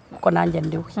uko nanjye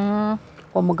ndiwe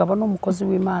uwo mugabo n'umukozi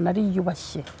w'Imana ari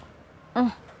yubashye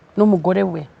n'umugore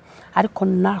we ariko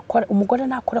nakora umugore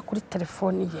nakora kuri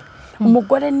telefone ye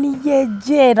umugore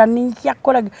niyegera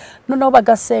niyakora noneho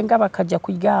bagasenga bakajya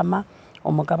kuryama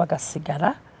umugabo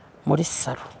agasigara muri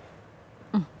salo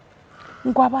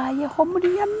ngo abayeho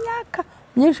muri ya myaka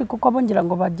myinshi kuko bongera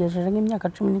ngo bagejeje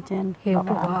nk'imyaka 19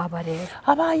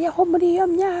 abayeho muri iyo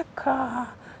myaka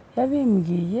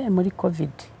yabimbwiye muri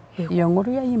covid iyo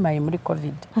nkuru yayimaye muri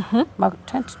covid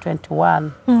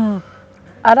 2021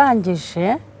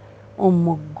 arangije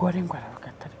umugore ngo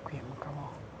aravuga atari kwiye mugabo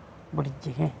buri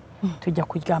gihe tujya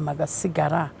kuryama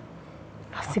agasigara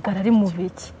ari mu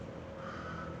biki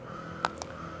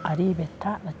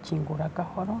aribeta akingura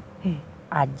gahoro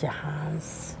ajya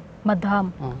hanze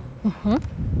madamu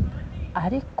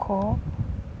ariko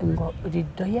ngo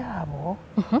rido yabo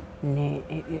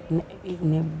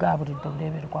ni bwa burido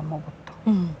bureberwamo buto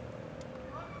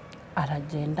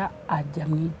aragenda ajya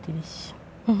mu idirishya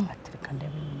ati reka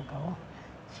ndebe uyu mugabo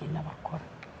ikintu abakora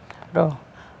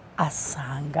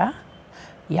asanga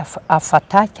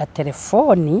afata cya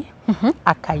telefoni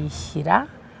akayishyira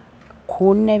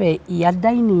ku ntebe ya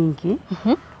dayiningi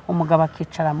umugabo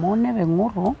akicara mu ntebe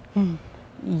nkuru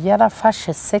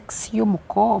yarafashe sex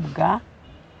y'umukobwa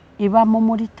ibamo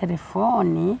muri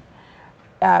telefoni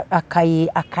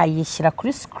akayishyira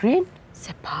kuri screen.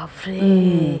 C'est pas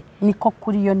vrai. Niko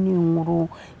kuri yo ni inkuru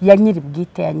ya nyiri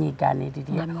bwite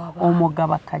yanyiganiririye.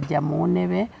 Umugabo akajya mu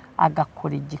ntebe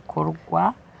agakora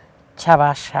igikorwa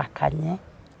cy'abashakanye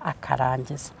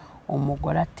akarangiza.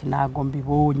 Umugore ati nago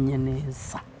mbibonye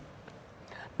neza.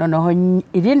 Noneho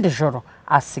irindi joro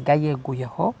asiga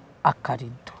yeguyeho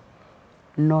akarido.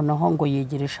 Noneho ngo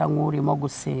yigirisha nk'urimo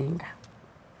gusenga.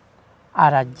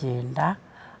 Aragenda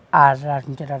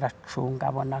arangera aracunga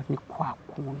abona ni kwa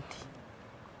kundi.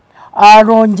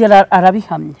 Arongera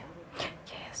arabihamya.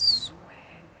 Yesu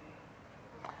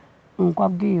we. Ngo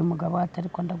abwiye umugabo ati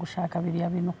ariko ndagushaka biriya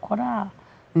bintu ukora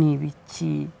ni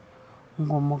ibiki.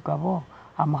 Ngo umugabo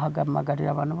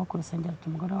amuhagamagarira abantu bo ku rusengero ati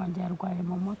umugore wanjye yarwaye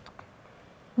mu mutwe.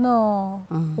 No,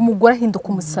 umugore ahinduka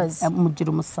umusazi.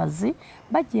 Mugira umusazi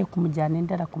bagiye kumujyana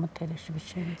indera kumuteresha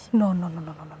ibishinge. No.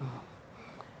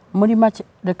 Muri make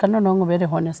reka noneho nkubere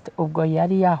honest ubwo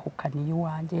yari yahukaniye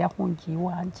iwanjye yahungiye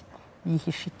iwanjye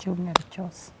yihisha icyumweru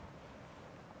cyose.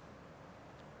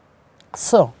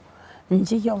 So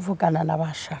ngiye mvugana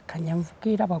n'abashakanye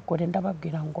mvubwira abagore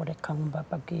ndababwira ngo reka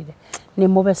mbabwire ni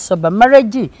mube soba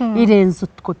marriage irenze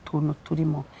utwo tuntu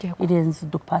turimo irenze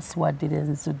du password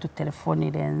irenze du telefone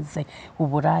irenze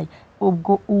uburayi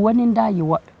ubwo uwo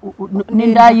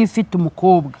n'indayi ifite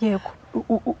umukobwa yego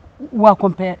wa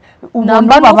compare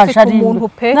namba babashari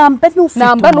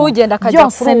namba n'ugenda akajya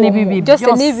kuri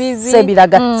byose nibibi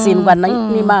biragatsindwa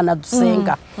n'Imana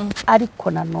dusenga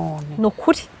ariko nanone no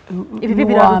kuri ibi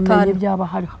birarutana byaba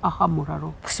hari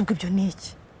ahamuraro usubwe ibyo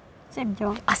niki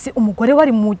sibyo asi umugore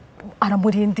wari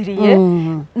aramurindiriye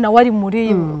na wari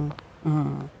muri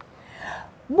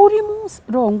buri munsi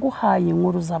rongo uhaye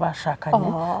inkuru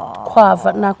z'abashakanye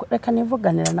twava reka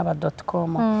nivuganira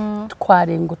n'aba.com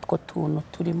twarenga utwo tuntu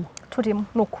turimo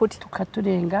n'ukuri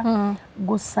tukaturenga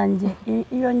gusa nge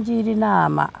iyo ngira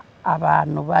inama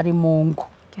abantu bari mu ngo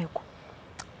yego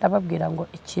ndababwira ngo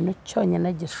ikintu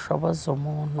cyonyine gishoboza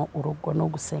umuntu urugo no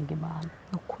gusenga Imana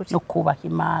no kubaha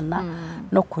Imana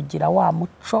no kugira wa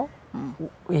muco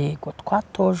yego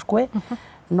twatojwe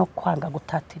no kwanga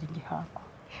gutatira igihango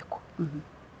yego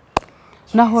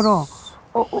nahoro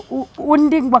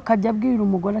undi ngo akajya abwira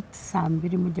umugore ati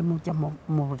sambiri mujye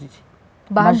mu buriri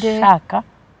bashaka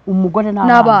umugore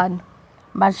n'abana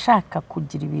bashaka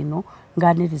kugira ibintu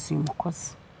nganiriza uyu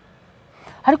mukozi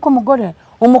ariko umugore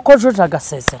umukozi uje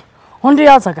agasezera undi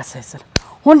yaza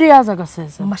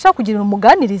agasezera mashaka kugira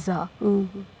umuganiriza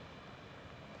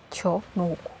cyo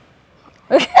nuko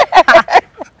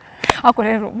ako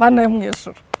rero bana yo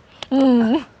mwishuro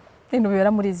ibintu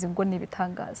bibera muri izi ngo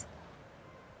nibitangaza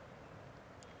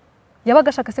yabaga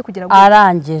ashaka se kugira ngo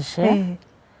arangije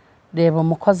reba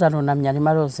umukozi arunamye arimo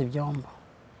aroza ibyombo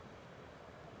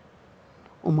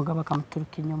umugabo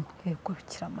akamuturuka inyuma yego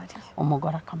Bikira Mariya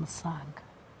umugore akamusanga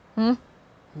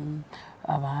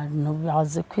abantu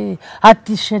baze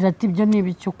ati shera ati ibyo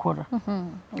nibiki ukora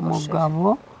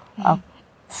umugabo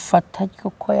afata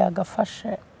yuko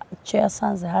yagafashe icyo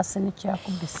yasanze hasi n'icyo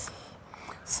yakubise.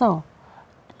 So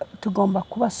tugomba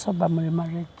kuba soba muri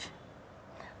marriage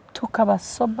tukaba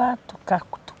soba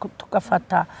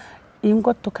tukafata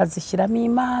ingo tukazishyiramo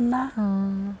Imana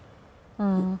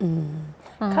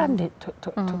kandi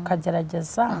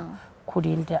tukagerageza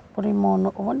kurinda buri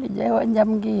muntu ubundi jewe njya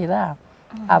mbwira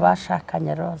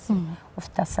abashakanye rose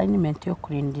ufite assignment yo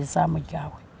kurinda izamu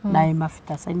ryawe naye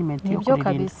mafite assignment yo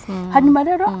kurinda hanyuma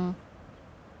rero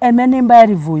nimba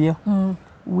yarivuyeho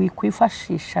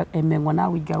wikwifashisha emengo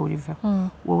nawe ijyawe uriveho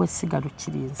wowe sigara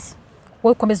ukirinze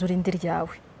wowe komeza urinde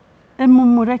ryawe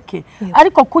mumureke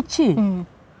ariko kuki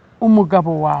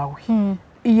umugabo wawe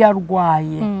iyo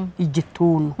arwaye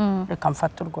igituntu reka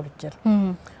mfata urwo rugero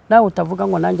nawe utavuga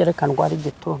ngo nanjye reka ndwara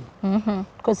igituntu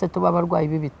twese tuba abarwayi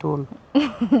b'ibituntu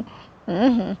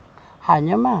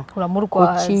hanyuma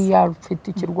kuki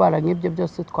yafite ikirwara nk'ibyo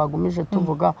byose twagumije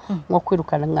tuvuga nko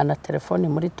kwirukana na telefone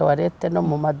muri toilette no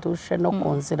mu madushe no ku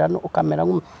nzira ukamera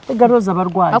nk'ugaroza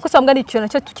abarwayi ako usanga ni ikintu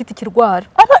nacyo tukita ikirwara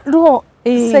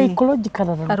psychological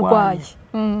ararwaye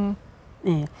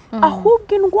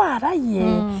ahubwo indwara ye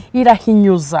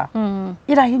irahinyuza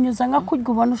nka kurya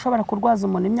ubona ushobora kurwaza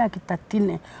umuntu imyaka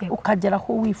 3-4 ukagera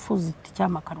aho wifuza iti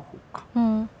cyama karuhuka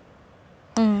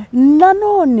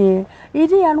nanone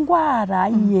iriya ndwara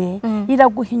ye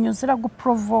iraguhinyuza,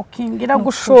 iraguprovoking,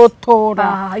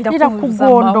 iragushotora,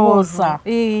 irakugondoza.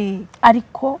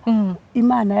 Ariko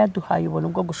Imana yaduhaye ubuntu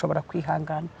bwo gushobora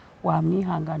kwihangana.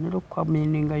 Wamwihanganira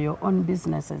ukameninga your own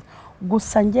businesses.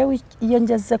 Gusa njyewe iyo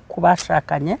ngeze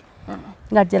kubashakanye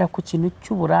ngagera ku kintu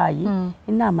cy'uburayi,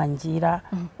 inama ngira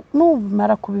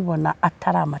numara kubibona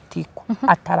atari amatiku,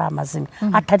 atari amazina,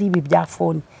 atari ibi bya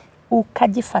phone,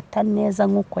 ukagifata neza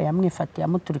nkuko yamwifatiye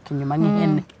amuturika inyuma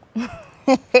nk'ihene.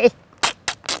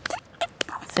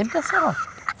 Sibyo saro?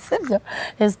 Sibyo?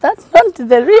 Is that not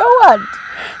the real word?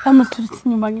 Amuturika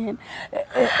inyuma nk'ihene.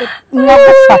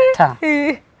 Nagufata.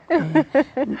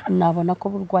 Nabona ko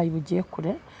burwayi bugiye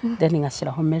kure, then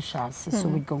ngashyiraho measures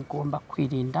z'uburyo ngomba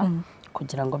kwirinda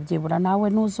kugira ngo byibura nawe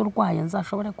nuza urwaye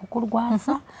nzashobore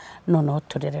kukurwaza, noneho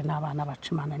turere n'abana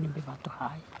bacu Imana nimbi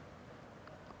baduhaye.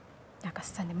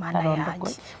 Nyagasani Mana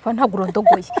yanjye, ntabwo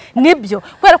urondogoye. Nibyo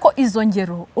kubera ko izo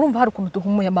ngero urumva hari ukuntu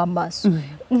duhumuye amaso.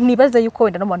 Nibaza yuko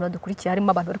wenda n'abantu badukurikiye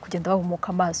harimo abantu bari kugenda bahumuka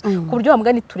amaso ku buryo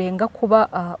bamugani turenga kuba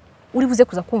uri buze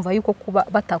kuza kumva yuko kuba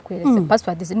batakweretse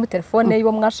password ziri mu telefone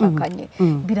yiwo mwashakanye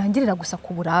birangirira gusa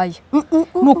ku buraya.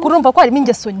 Nuko urumva ko harimo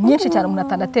ingeso nyinshi cyane umuntu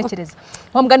atanatekereza.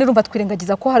 Bamugani urumva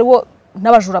twirengagiza ko hariwo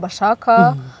n'abajura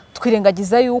bashaka,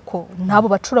 twirengagiza yuko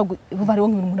nabo bacura bariwo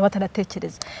nk'ibintu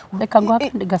batanatekereza. Reka ngo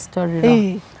hakindi ga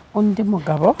story undi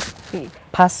mugabo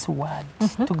password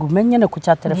tugumenye ne ku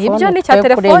cya telefone. Ibyo ni cya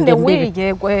telefone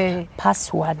wiyegwe.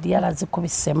 Password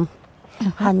yarazikubisemo.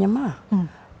 Hanyuma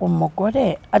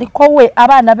umugore ariko we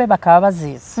abana be bakaba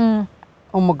bazizi.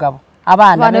 Umugabo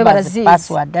abana be bazi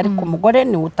password ariko umugore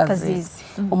ni utazizi.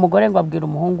 Umugore ngo abwira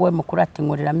umuhungu we mukuru ati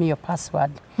nguriramo iyo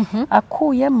password.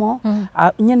 Akuyemo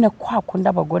nyene kwa kunda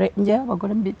abagore, nge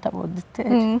abagore mbita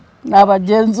auditeur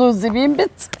n'abagenzuzi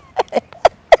bimbitse.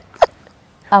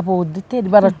 Abo auditeur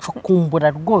baracukumbura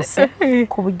rwose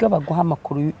ku buryo baguha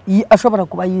amakuru ashobora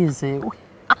kuba yizewe.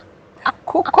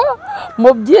 Kuko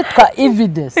mu byitwa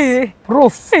evidence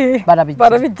proof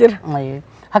barabigira.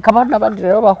 Hakaba n'abandi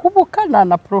rero bahubuka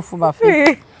na proof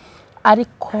bafite.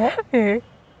 Ariko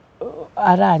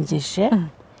arangije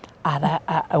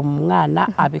umwana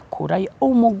abikurayo.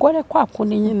 Umugore kwa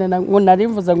kundi nyine ngo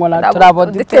narivuze ngo naturabo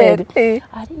auditeur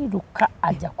ariruka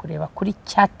ajya kureba kuri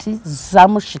chat za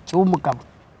mushiki w'umugabo.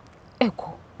 Ego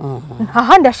nta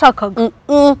handi ashakaga.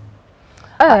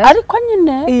 Ariko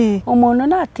nyine umuntu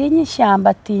natinya ishyamba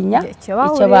atinya icyo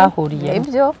bahuriye.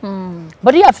 Ibyo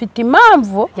buri afite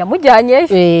impamvu yamujyanye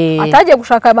atagiye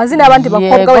gushaka amazina y'abandi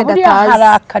bakobwa wenda atazi. Hari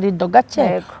akarido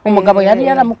gake umugabo yari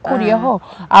yaramukuriyeho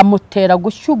amutera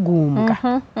gushyugumbwa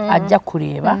ajya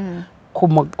kureba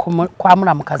kwa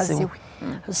muramukazi we.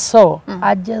 So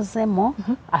agezemo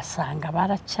asanga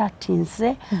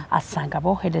baracatinze, asanga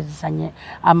boherezanye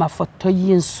amafoto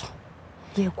y'inzu.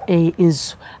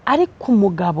 Inzu ariko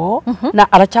umugabo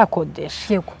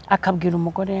aracyakodesha. Akabwira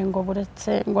umugore ngo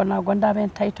buretse ngo nago ndabe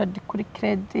entitled kuri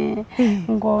credit,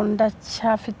 ngo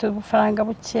ndacyafite ubufaranga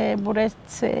buke,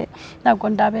 buretse nago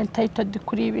ndabe entitled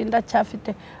kuri ibi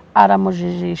ndacyafite.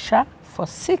 Aramujijisha for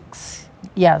 6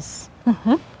 years.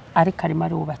 Ariko arimo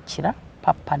arubakira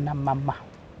papa na mama.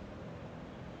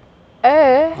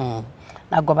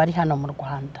 Nago bari hano mu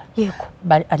Rwanda. Yego.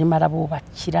 Arimo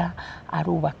arabubakira,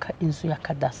 arubaka inzu ya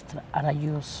kadastra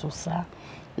arayusuza.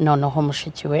 Noneho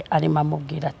mushiki we arimo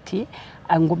amubwira ati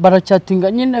ngo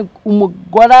baracyatinga nyine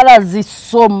umugore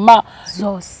arazisoma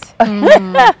zose.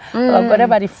 Abagore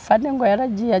bari fane ngo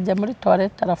yaragiye ajya muri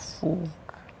toilette arafunga.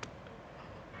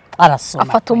 Arasoma.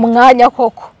 Afata umwanya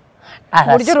koko.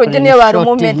 Buryo ruge niyo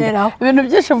barumumeneraho. Ibintu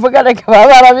byinshi mvuga reka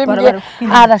barabimbye.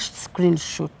 Ara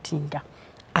screenshottinga.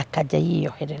 Akajya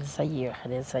yiyohereza.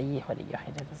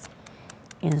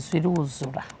 Inzu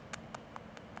iruzura.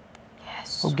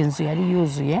 Ubwo inzu yari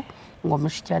yuzuye ngo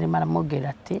mushiki arimo aramubwira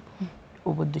ati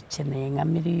ubu dukeneye nka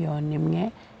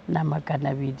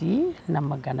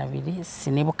 1,200,200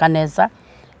 sinibuka neza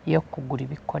yo kugura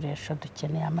ibikoresho.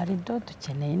 Dukeneye amarido,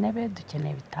 dukeneye intebe,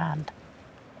 dukeneye ibitanda.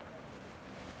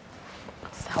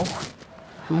 Sawa.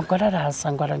 Umugore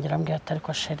araza ngo arongera ambwira ati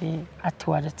ariko sheri ati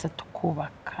waretse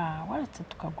tukubaka, waretse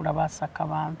tukagura basaka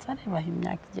banza reba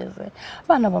imyaka igeze,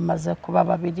 abana bamaze kuba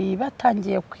babiri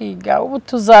batangiye kwiga, ubu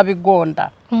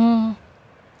tuzabigonda.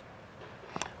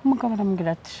 Umugabo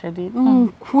arambwira ati sheri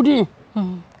kuri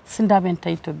sindabe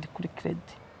entitled kuri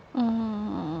credit.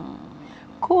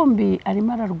 Kumbi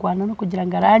arimo ararwana no kugira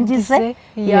ngo arangize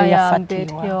iyo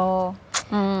yafatiwe.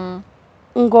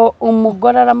 Ngo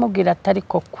umugore aramubwira ati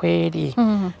ariko kweri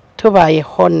tubaye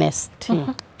honest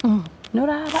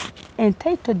nuraba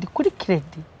entitled kuri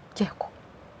credit. Yego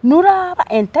nuraba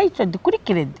entitled kuri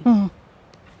credit.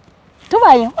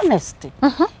 tubaye honest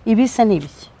ibise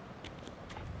nibiki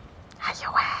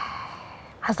ayowe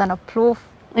hazana proof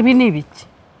ibi nibiki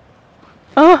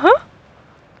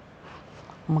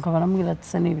umugabo aramubwira ati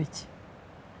se nibiki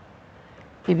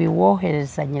ibi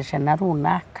woherezanyije na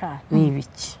runaka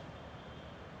nibiki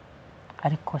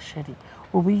ariko sheri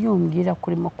ubu yumbwira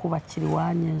kurimo kubakira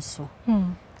iwanyu inzu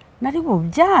nari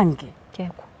bubyange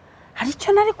yego hari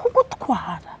icyo nari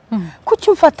kugutwara kuki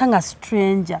umfata nka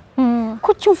stranger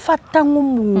kuki umfata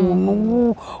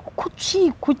nk'umuntu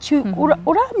kuki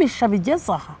uramisha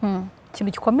bigeze aha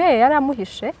ikintu gikomeye yari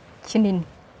amuhishe kinini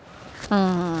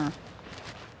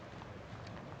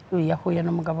yahuye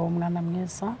n'umugabo w'umwana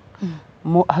mwiza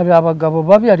hari abagabo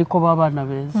babi ariko babana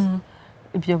beza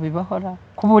ibyo bibahora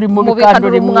kuba uri mu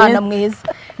bikandura umwana mwiza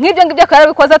nk'ibyo ngibyo akaba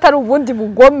yarabikoze atari ubundi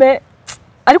bugome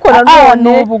ariko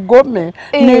nanone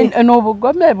ni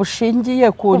ubugome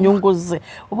bushingiye ku nyungu ze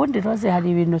ubundi roze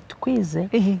hari ibintu twize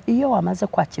iyo wamaze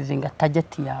kwakivinga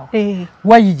tageti yawe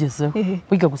wayigezeho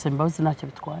wiga gusaba imbabazi ntacyo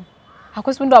bitwaye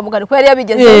akoze ubundi wamugana ko yari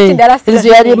yabigezeho ikindi yarasigaje inzu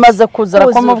yari imaze kuzara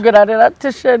ko mubwira rero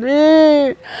ati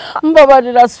sheri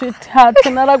mbabarira sweetheart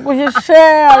naraguhishe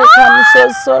ariko I'm so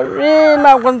sorry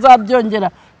ntabwo nzabyongera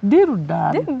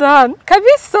done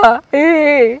kabisa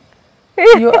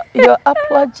you're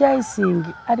apologizing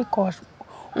ariko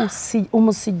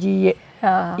umusigiye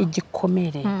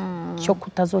igikomere cyo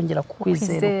kutazongera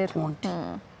kukwizera ukundi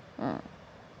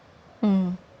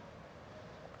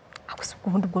akoze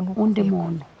ubundi undi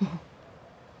muntu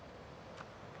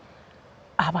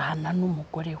abana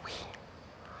n'umugore we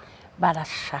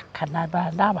barashakana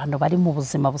abantu bari mu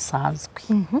buzima busanzwe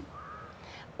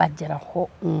bageraho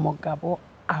umugabo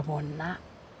abona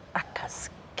akazi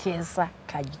keza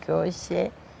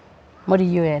karyoshye muri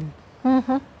UN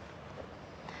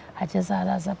ageze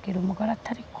araza abwira umugore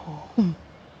atari ko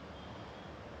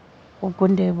ubwo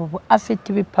ndeba ubu afite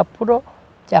ibipapuro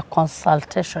bya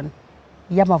consultation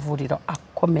y'amavuriro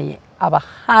akomeye aba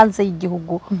hanze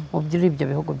y'igihugu mu by'ibyo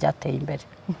bihugu byateye imbere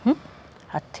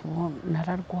ati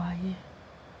nararwaye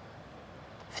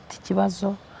mfite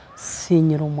ikibazo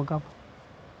sinyira umugabo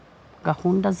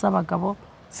gahunda z'abagabo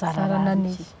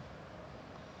zarananiye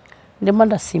ndimo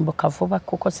ndasimbuka vuba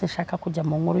kuko sinshaka kujya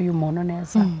mu nkuru y'umuntu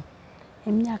neza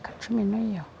imyaka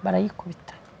 10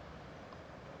 barayikubita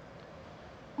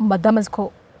madame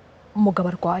aziko umugabo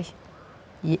arwaye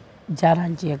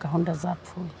byarangiye gahunda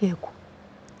zapfuye yego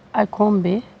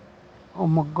akombe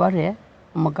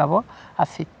umugabo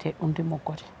afite undi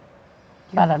mugore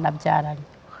baranabyaranye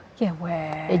yewe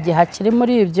igihe akiri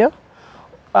muri ibyo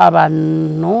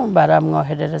abantu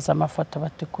baramwoherereza amafoto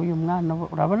bati uyu mwana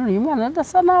urabona uyu mwana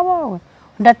adasa n'abawe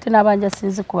undi ati n'abanjye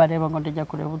sinzi kubareba ngo ndajya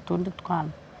kureba utundi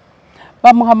twana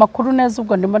bamuha amakuru neza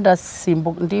ubwo ndimo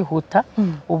ndihuta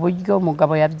uburyo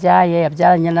umugabo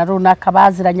yabyaranye na runaka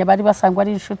baziranye bari basangwa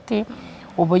ari inshuti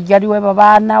uburyo ari we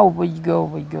babana uburyo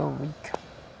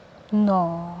no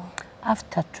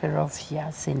after 12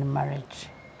 years in marriage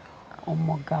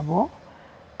umugabo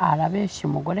arabeshya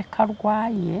umugore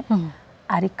karwaye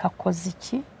ariko akoze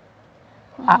iki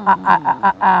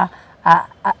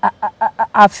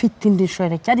afite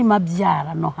indishore cyarimo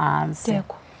abyara no hanze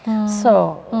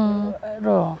so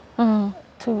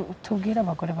tubwire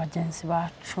abagore bagenzi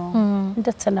bacu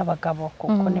ndetse n'abagabo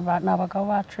kuko n'abagabo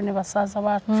bacu ni basaza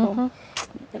bacu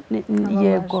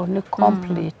yego ni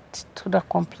complete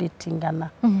turacompletingana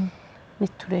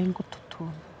niturenga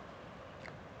ututuntu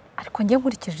ariko ngiye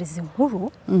nkurikije izi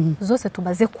nkuru zose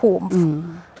tumaze kumva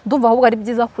ndumva ahubwo ari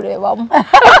byiza kurebamo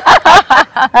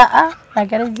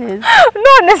nagari byiza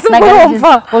none se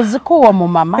urumva uzi ko uwo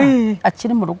mumama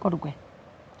akiri mu rugo rwe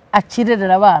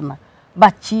akirerera abana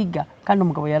bakiga kandi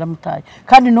umugabo yaramutaye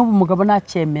kandi n'ubu umugabo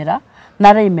nacyemera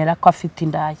naremera ko afite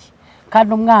indayi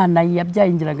kandi umwana yabyaye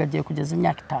ingiraga agiye kugeza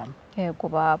imyaka 5 yego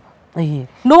baba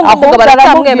n'ubu umugabo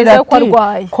aramwemeza ko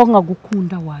arwaye ko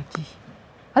nkagukunda wagiye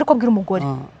ariko abwira umugore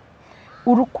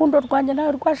urukundo rwanjye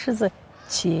nawe rwashize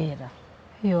kera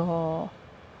yo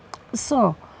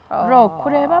so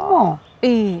kurebamo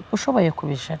ushoboye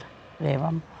kubijera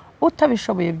rebamo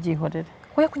utabishoboye byihorere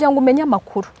we kugira ngo umenye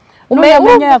amakuru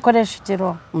umenye yakoresha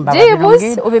ikiro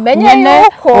byibuse ubimenye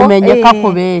yuko umenye ko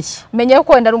kubeshya umenye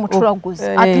yuko wenda ari umucuraguzi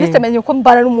at least umenye yuko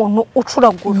mbana n'umuntu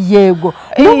ucuragura yego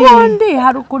n'ubundi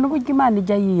hari ukuntu burya Imana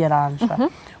ijya yiyeranja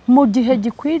mu gihe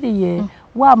gikwiriye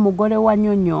wa mugore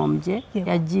wanyonyombye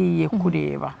yagiye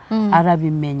kureba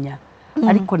arabimenya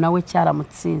ariko nawe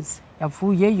cyaramutsinze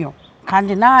yavuyeyo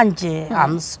kandi nanjye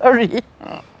I'm sorry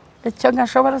icyo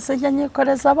ngashobora sijya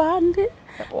nyikoreza abandi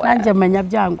nanjye menya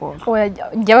byangora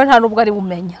njyewe nta nubwo ari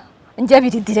bumenya njye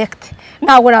biri direct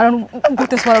ntabwo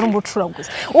gute swara n'umucuraguzi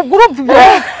ubwo urumva ibyo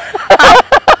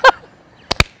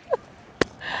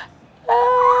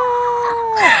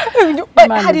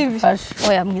Imana idufashe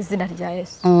oya mu izina rya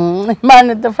Yesu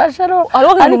Imana idufashe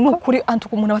ariko kuri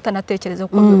antuka umuntu batanatekereza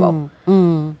ko bibaho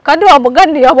kandi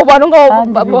wamuganiye abo bantu ngo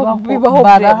bibaho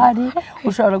barahari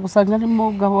ushobora gusanga ari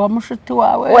mugabo wa mushuti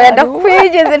wawe oya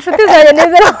ndakwigeze inshuti zawe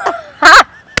neza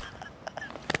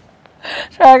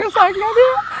shaka gusanga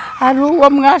ari uwo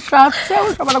mwashatse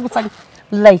ushobora gusanga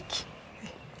like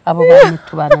abo bantu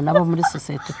tubana nabo muri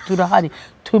society turahari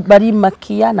bari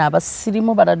makiya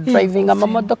n'abasirimu bara driving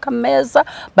amamodoka meza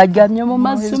bajyamye mu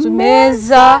mazu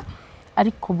meza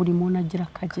ariko buri muntu agira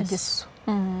akageso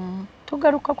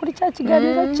tugaruka kuri cya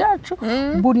kiganiro cyacu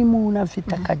buri muntu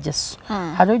afite akageso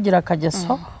hari ugira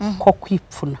akageso ko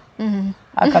kwipfuna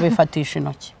akabifatisha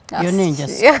intoki iyo ni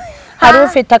ingeso hari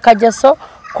ufite akageso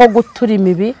ko gutura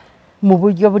imibi mu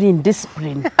buryo buri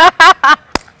indiscipline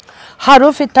hari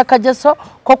ufite akageso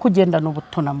ko kugendana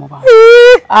ubutuna mu bantu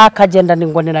akagendana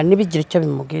ingonera nibigira icyo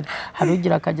bimubwira hari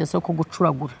ugira akageso ko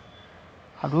gucuragura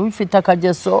hari ufite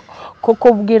akageso ko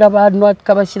kubwira abantu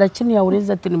akabashyira kini ya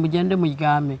uriza ati nimugende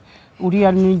muryame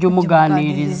uriya n'ijyo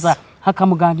muganiriza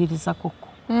hakamuganiriza koko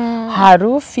hari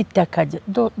ufite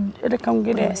akageso reka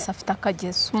mbwire afite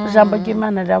akageso ijambo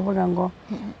ry'Imana riravuga ngo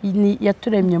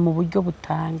yaturemye mu buryo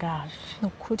butangaje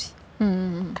n'ukuri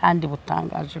kandi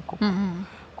butangaje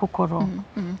kuko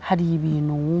hari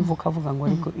ibintu wumva ukavuga ngo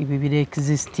ariko ibi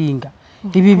birexistinga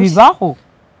ibi bibaho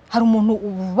hari umuntu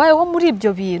ubayeho muri ibyo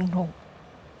bintu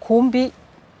kumbi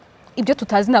ibyo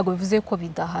tutazi ntago bivuze ko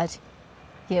bidahari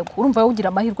yego urumva ugira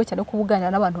amahirwe cyane ko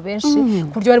ubuganira n'abantu benshi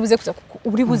kuryo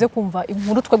uri buze kumva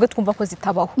inkuru twebwe twumva ko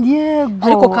zitabaho yego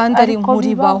ariko kandi ari inkuru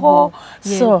ibaho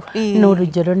so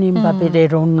n'urugero nimba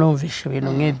rero numvisha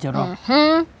ibintu nk'ibyo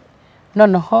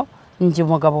noneho njye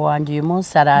umugabo wanjye uyu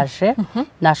munsi araje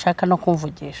nashaka no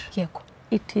kumvugisha yego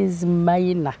it is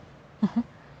minor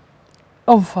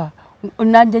umva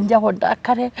nanjye njyaho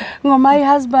ndakare ngo my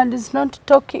husband is not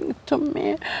talking to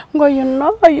me ngo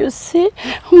you see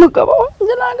umugabo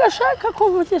wanjye nagashaka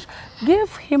kumvugisha give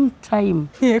him time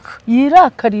yego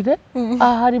yirakarire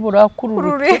ahari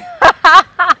burakururute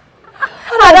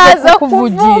araza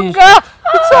kuvuga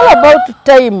it's all about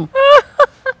time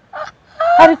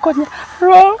ariko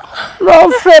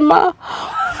frema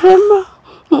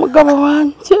umugabo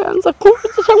wanjye nza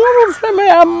kumvugisha ngo frema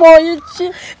yamoye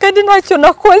iki kandi ntacyo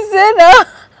nakoze na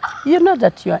you know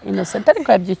that you are innocent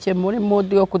ariko yabyukiye muri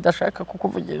mood yo kudashaka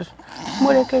kukuvugisha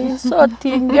mureke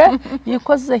yisotinge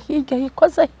yikoze hirya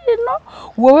yikoze hino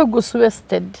wowe gusa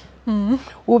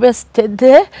ube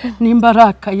steady nimba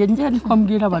arakaye njye niko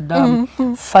mbwira abadamu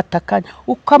fata akanya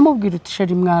ukamubwira uti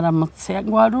sheri mwaramutse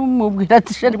ngo wari umubwira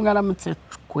ati sheri mwaramutse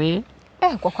cwe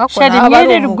sheri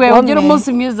mwirirwe ugira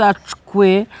umunsi mwiza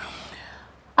cwe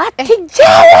ati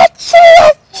jyawe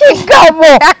kigabo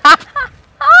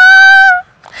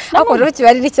ako rero kiba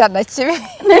ari icyana kibi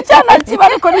ni cyana kiba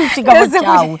ariko ni ikigabo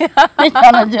cyawe ni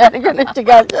cyana kiba ariko ni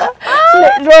ikigabo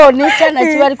cyawe ni cyana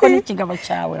kiba ariko ni ikigabo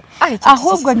cyawe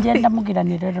ahubwo ngenda mubwira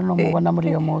ni rero no mubona muri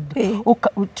iyo mode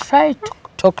try to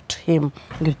talk to him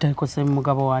ngirita ariko se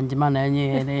umugabo wanjye Imana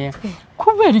yanyihereye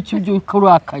kubera icyo byuka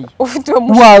urakaye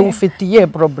ufitiye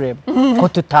problem ko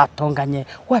tutatonganye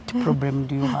what problem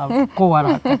do you have ko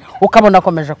warakaye ukabona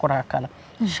komeje kurakara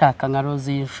shaka nka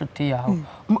Rozi y'inshuti yawe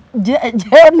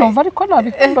numva ariko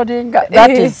nabikundoringa that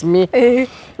is me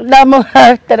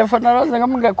namuha telefone Rozi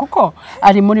ngamubwira kuko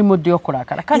ari muri mood yo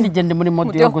kurakara kandi gende muri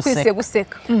mood yo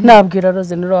guseka nabwira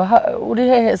Rozi uri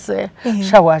hehe se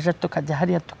shawaje tukajya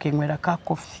hariya tukinywera ka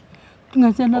coffee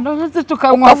ngagenda Rozi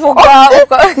tukanywa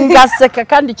ngaseka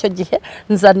kandi icyo gihe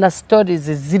nzana stories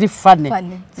ziri funny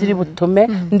ziri butume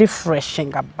ndi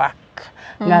freshing back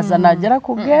ngaza nagera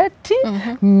ku gate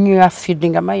nya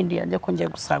feeding mind yanjye ko ngiye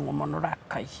gusanga umuntu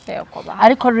urakaye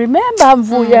ariko remember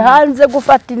mvuye hanze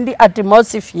gufata indi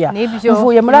atmosphere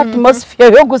mvuye muri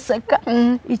atmosphere yo guseka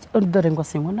dore ngo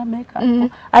sinkona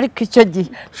makeup ariko icyo gihe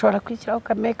shora kwikiraho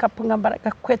ka makeup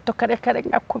ngambaraga kweto karekare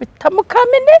ngakubita mu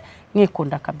kamene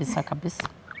nkikunda kabisa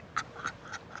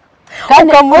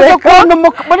kandi muze ko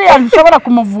muri yanshobora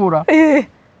kumuvura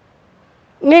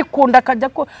nikunda kajya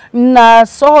ko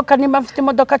nasohoka nimba mfite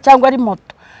imodoka cyangwa ari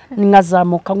moto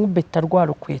nkazamuka nkubeta rwa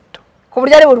rukweto ku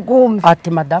buryo ari burwumve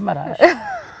ati madame araje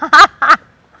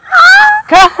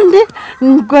kandi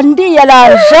ngo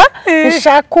ndiyaraje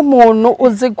nshaka umuntu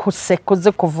uzi guseka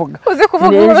uzi kuvuga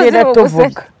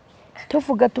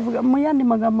tuvuga mu yandi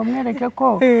magambo mwereke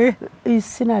ko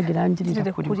isi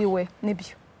nagirangirira kuri we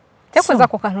nibyo cyakoze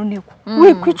ako kantu niko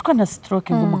wikwicwa na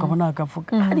stroke ngo umugabo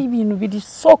nagavuga hari ibintu biri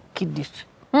sokidisha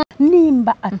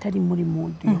nimba atari muri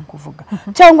mundi yo kuvuga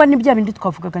cyangwa nibya bindi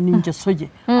twavugaga n'ingeso ye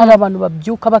hari abantu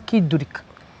babyuka bakidurika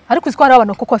ariko uziko hari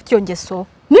abantu koko afite iyo ngeso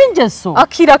n'ingeso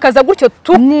akirakaza gutyo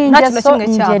tu nta kintu kimwe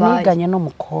cyabaye. Niganye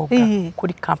n'umukobwa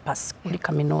kuri campus kuri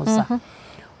kaminuza.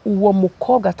 Uwo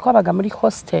mukobwa twabaga muri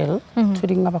hostel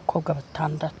turi nk'abakobwa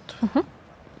batandatu.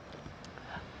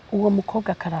 Uwo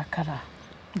mukobwa karakara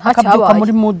akabyuka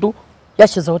muri mudu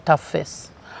yashyizeho tough face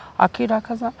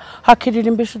akirakaza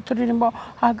hakiririmbisha turirimbo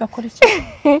agakora iki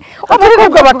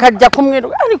abakobwa bakajya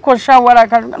kumwiruka ariko sha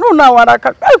warakaje none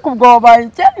warakaje ariko ubwo wabaye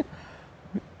cyane.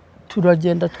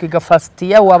 Turagenda twiga first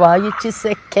year wabaye iki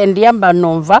second year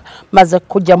mbanumva maze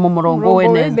kujya mu murongo we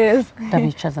neza.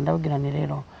 Ndabicaza ndababwira ni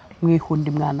rero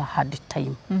mwihundi mwana hard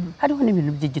time. Hariho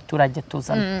n'ibintu by'igiturage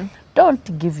tuzana.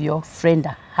 Don't give your friend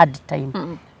a hard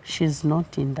time. She's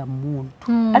not in the mood.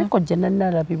 Ariko jena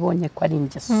narabibonye ko ari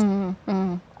ingeso.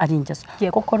 Ari ingeso.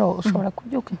 Kuko ro ushobora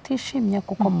kubyuka utishimye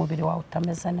kuko umubiri wawe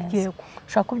utameze neza.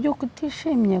 Ushobora kubyuka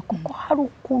utishimye kuko hari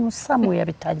ukuntu samuye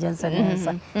bitagenze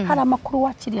neza. Hari amakuru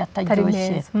wakiriye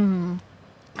ataryoshye.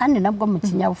 Kandi nabwo mu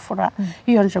kinyabufura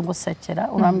iyo nje gusekera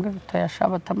urambwira utoyasha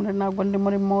batamure ntabwo ndi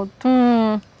muri moto.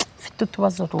 Mfite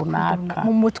utubazo runaka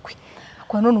mu mutwe.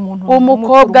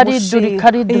 Umukobwa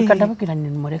aridurika ndababwira ni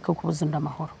mureke kubuza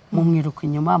ndamahoro mumwiruka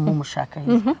inyuma mumushaka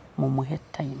hirya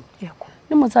mumuheta yimwe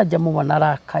nimuzajya mubona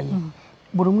arakaye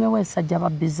buri umwe wese ajya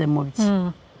ababize mu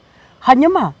bye.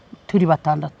 Hanyuma turi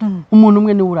batandatu umuntu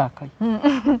umwe ni urakaye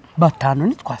batanu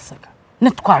nitwasaga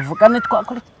nitwavuga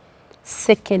nitwakora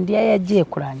second year yagiye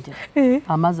kurangira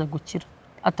amaze gukira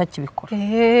atakibikora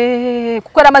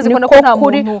kuko aramaze kubona ko nta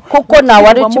muntu kuko nawe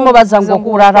ari kimubaza ngo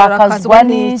urarakazwa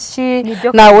n'iki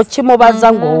nawe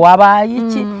ukimubaza ngo wabaye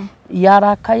iki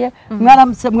yarakaye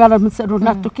mwaramutse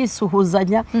runaka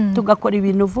tukisuhuzanya tugakora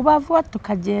ibintu vuba vuba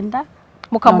tukagenda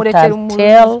mukamurekera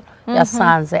umuntu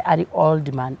yasanze ari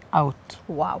old man out.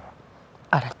 Wow,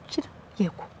 arakira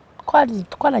yego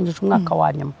twarangije umwaka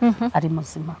wa nyuma ari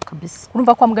muzima kabisa.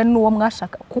 Urumva kwa mugani n'uwo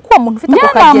mwashaka kuko uwo muntu ufite ako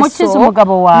kageso namukiza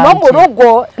umugabo wanjye no mu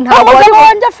rugo ntabwo ari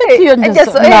wanjye afite iyo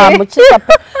ngeso namukiza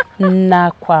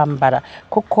nakwambara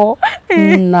kuko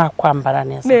nakwambara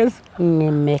neza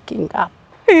ni making up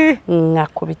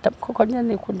nkakubita kuko nyine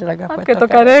nikundiraga kweto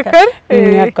karekare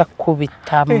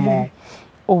nkakubitamo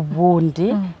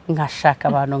ubundi nkashaka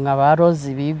abantu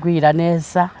nk'abarozi bigwira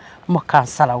neza mu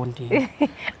kansara wundi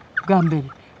bwa mbere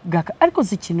ariko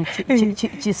ikintu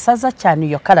kisaza cyane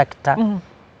iyo character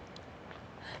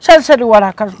shari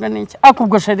warakajwe n'iki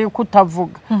akubwo shari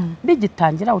kutavuga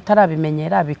bigitangira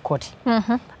utarabimenyera bikore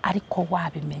ariko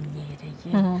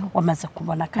wabimenyereye wamaze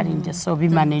kubona kari ingeso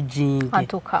bimanaging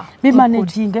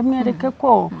mwereke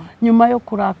ko nyuma yo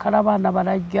kurakara abana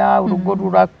barajya urugo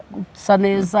rurasa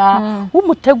neza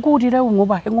umutegurire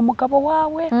umwubahe nk'umugabo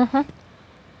wawe.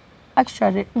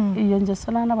 Actually iyo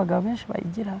ngeso n'abagabo benshi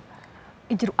bayigira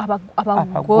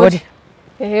abagore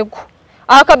yego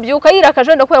akabyuka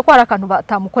yirakaje ndo ko hari akantu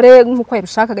batamukoreye nk'uko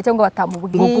yabishakaga cyangwa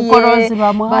batamubwiye kuko rozi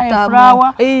bamuhaye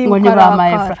flower ngo ni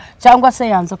bamaye flower cyangwa se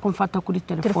yanze kumfata kuri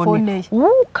telefone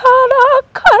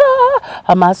ukarakara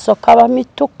amaso kaba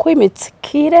mituku imitsi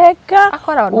kirega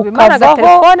akora abantu bimaraga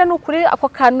telefone n'ukuri ako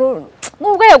kantu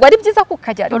nubwo yego ari byiza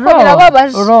kukajya ariko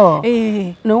birababaje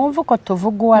no wumva ko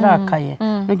tuvuga warakaye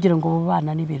nugira ngo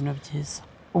ububana n'ibintu byiza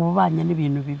ububanye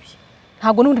n'ibintu bibi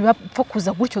ntabwo n'undi bapfa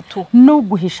kuza gutyo tu no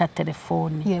guhisha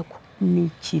telefone yego ni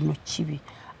ikintu kibi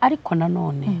ariko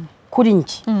nanone kuri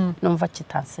ngi numva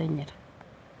kitansenyera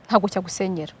ntabwo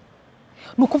cyagusenyera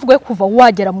nukuvuga kuva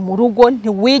wagera mu rugo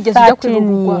ntiwigeze ujya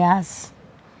kwirugwa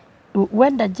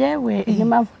wenda jewe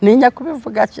ninya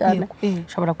kubivuga cyane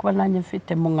ushobora kuba nanjye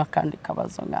mfite mu nkakandi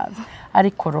kabazo ngaza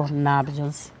ariko ro nabyo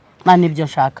nzi nibyo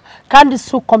nshaka kandi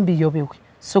suko mbiyobewe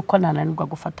suko nananirwa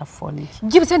gufata phone ye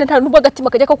gibise nta nubwo agatima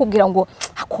kajya kakubwira ngo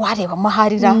akwareba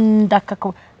maharira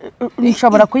ndakako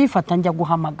nshobora kuyifata njya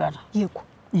guhamagara yego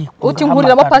uti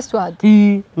ngurira ama password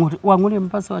wangurira ama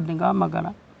password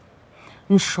ngahamagara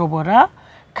nshobora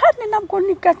kandi nabwo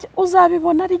ni gake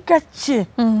uzabibona ari gake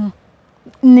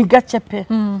ni gake pe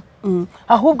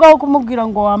ahubwo aho kumubwira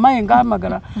ngo wamaye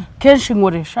ngahamagara kenshi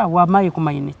nkoresha wamaye ku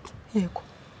mayinite yego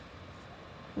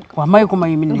wamaye ku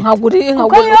mayinite nkaguri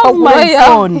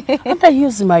phone and I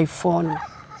use my phone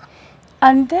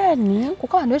and then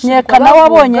kuko abantu nyekana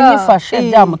wabonye nifashe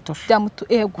byamutusha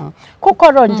yego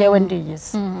kuko rongewe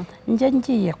ndiyize nje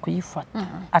ngiye kuyifata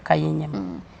akayinyema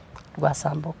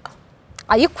rwasambuka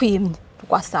ayikwimye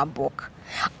rwasambuka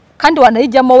kandi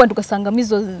wanayijyamo wenda ugasanga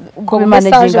mizo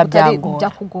message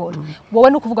byakugora wowe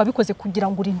no kuvuga bikoze kugira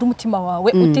ngo urinde umutima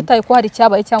wawe utitaye ko hari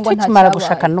cyabaye cyangwa nta cyabaye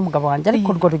gushakana n'umugabo wanjye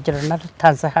ariko urwo rugero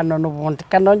narutanze hano n'ubundi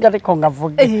kanonje ariko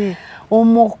ngavuga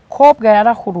umukobwa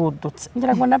yarahurudutse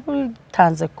ngira ngo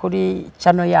nabitanze kuri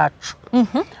cyano yacu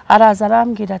araza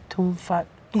arambwira tumva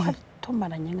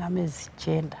tumaranye nk'amezi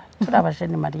 9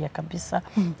 turabajene Maria kabisa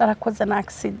arakoze na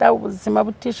accident ubuzima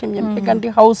butishimye mbega ndi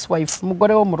housewife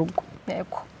umugore wo mu rugo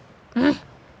yego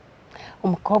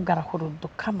umukobwa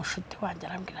arahuruduka mushuti wanjye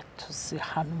arambwira tuzi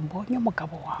hano mbonye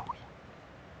umugabo wawe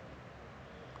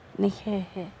ni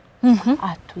hehe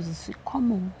atuzi ko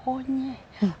mubonye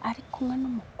ari kumwe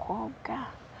n'umukobwa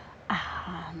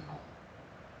ahantu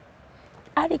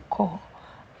ariko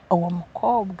uwo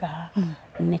mukobwa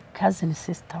ni cousin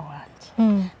sister wanjye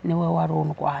niwe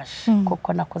warundwaje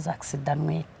kuko nakoze accident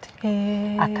nwite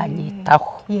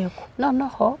akanyitaho yego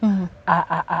noneho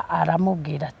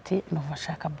aramubwira ati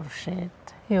nuvashaka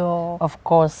brushette yo of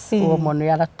course uwo muntu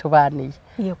yaratubaniye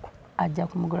yego ajya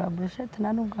kumugura brushette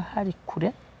nanubwo hari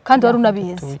kure kandi wari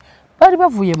unabizi bari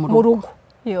bavuye mu rugo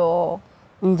yo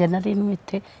nje nari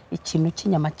nwite ikintu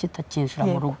cy'inyama kitakinjira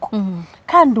mu rugo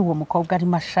kandi uwo mukobwa ari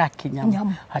mashaka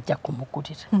inyama ajya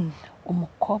kumugurira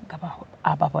umukobwa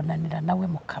ababonanira nawe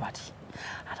mu kabari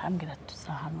arambwira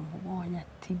tuzahana umubonye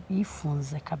ati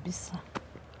bifunze kabisa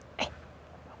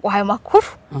wahaye makuru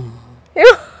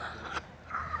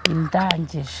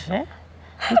indangije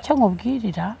icyo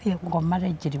nkubwirira ngo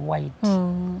maregeri wide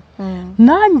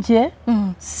nanjye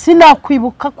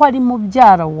sinakwibuka ko ari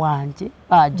mubyara wanjye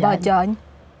bajyanye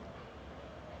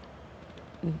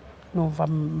numva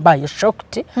mbaye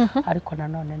shocked ariko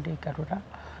nanone ndigarura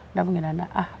ndamwirana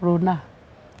Runa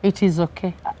it is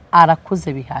okay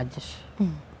arakuze bihagije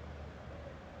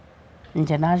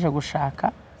nje naje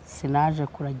gushaka sinaje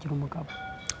kuragira umugabo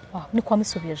ni kwa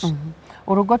misubiyeje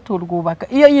urugo turwubaka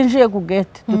iyo yinjiye ku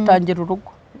gate dutangira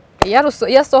urugo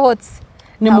yasohotse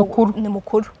ni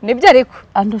mukuru nibyo ariko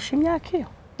andusha imyaka iyo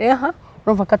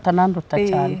urumva ko atananduta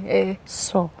cyane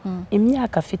so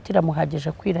imyaka afite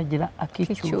iramuhagije kwiragira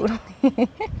akicyura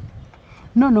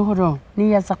noneho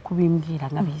niyo aza kubimbwira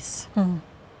nkabizi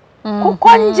kuko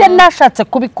nje nashatse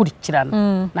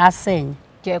kubikurikirana nasenye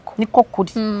niko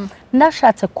kuri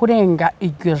nashatse kurenga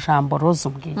iryo jambo rozo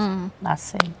mbwiye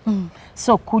nasenye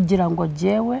so kugira ngo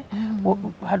jewe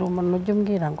hari umuntu ujye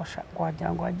umbwira ngo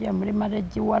wagira ngo wagiye muri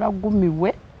maregi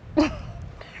waragumiwe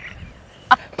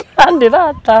kandi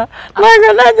rata nanga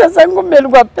nageze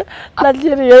ngumirwa pe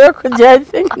nagiriyeyo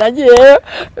kugenda nagiyeyo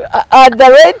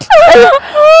adaweti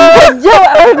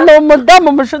no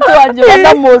mudamu mushuti wanjye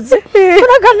banamuzi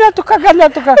tukaganira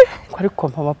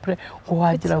ariko mama pre ngo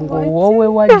wagira ngo wowe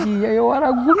wagiyeyo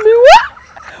waragumiwe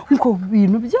ngo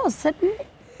bintu byose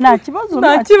nta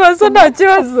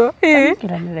kibazo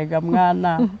kiranirega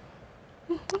mwana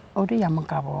uriya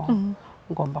mugabo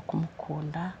ngomba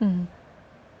kumukunda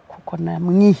kuko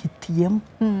namwihitiyemo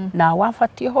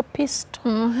nawafatiyeho pisto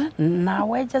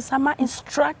nawegeza ama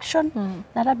instruction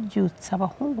narabyutse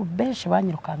abahungu benshi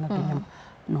banyirukangaga inyuma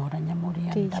noranya muri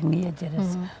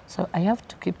ndamwiyegereza so I have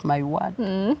to keep my word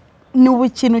ni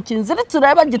ikintu kinziritse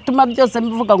ureba gituma byose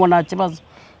mbivuga ngo nta kibazo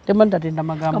ndimo ndarinda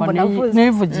amagambo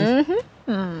nivugiye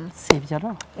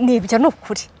sibyo nibyo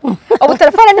nukuri abo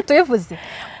telefone ntituyivuze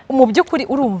mu byukuri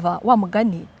urumva wa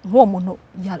mugani nk'uwo muntu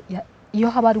iyo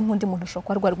haba ari nk'undi muntu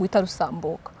ushobora kuba rwita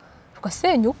rusambuka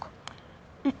rugasenyuka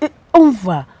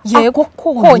umva yego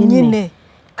konyine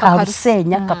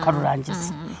karusenya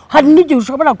kakarurangiza hari n'igihe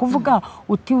ushobora kuvuga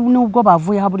uti nubwo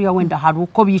bavuye haburiya wenda hari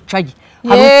uko bicaye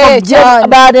hari uko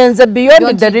barenze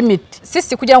beyond the limit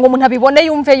sisi kugira ngo umuntu abibone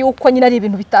yumve yuko nyine ari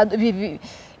ibintu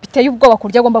biteye ubwoba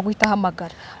kurya agomba guhita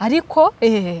hamagara ariko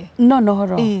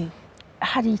noneho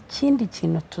hari ikindi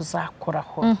kintu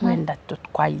tuzakoraho wenda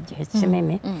dutwaye igihe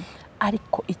kinini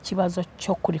ariko ikibazo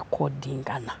cyo kuri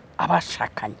kodingana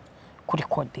abashakanye kuri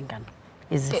kodingana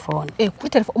izi phone kuri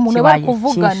telefone umuntu bari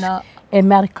kuvugana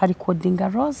America recordinga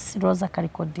Rose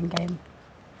akarecordinga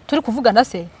turi kuvugana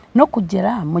se no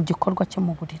kugera mu gikorwa cyo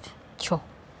mu buriri cyo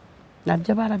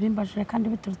nabyo barabimbaje kandi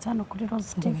biturutse hano kuri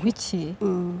Rose iki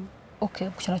okay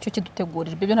kucyana cyo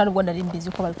kidutegurira byo ntarubwo nari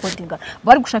mbizi ko bari kodinga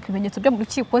bari gushaka ibimenyetso byo mu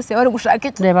rukiko se bari gushaka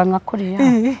iki reba nka kuriya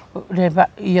reba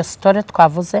iyo story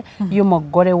twavuze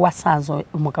y'umugore wasanzwe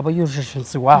umugabo yujije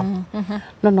inzi wabo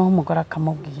noneho umugore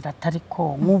akamubwira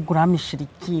atariko nk'ubwo uramishira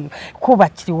iki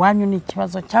kubakira iwanyu ni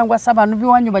ikibazo cyangwa se abantu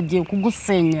biwanyu bagiye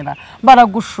kugusenyera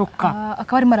baragushuka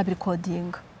akaba ari marabiri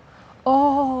kodinga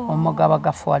umugabo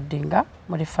agaforwardinga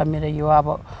muri family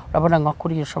yabo urabona nka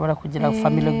kuriya ushobora kugira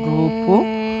family group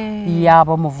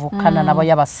yabo muvukana nabo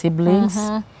yaba siblings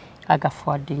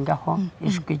agaforwardingaho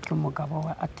ijwi ry'umugabo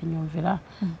we atinyumvira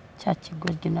cya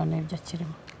kigoryi none ibyo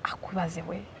kirimo akubaze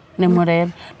we ni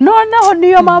murebe noneho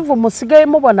niyo mpamvu musigaye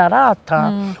mubona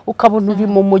rata ukabona uri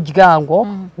mu muryango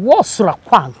wose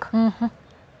urakwanga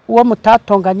uwo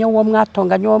mutatonganye uwo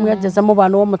mwatonganye uwo mwegeze mu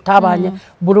bantu uwo mutabanye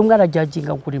buri umwe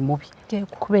arajyaginga ngo uri mubi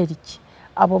kubera iki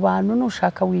abo bantu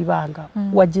nushaka wibanga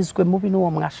wagizwe mubi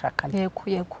n'uwo mwashakanye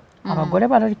yego abagore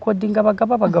bararikodinga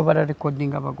abagabo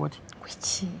bararikodinga abagore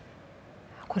kuki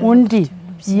undi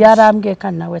yarambwiye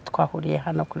kandi nawe twahuriye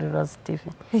hano kuri Rose TV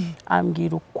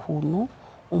ambwira ukuntu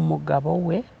umugabo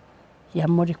we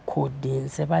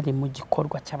yamurikodinze bari mu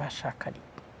gikorwa cy'abashakanye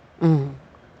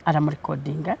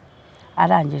aramurikodinga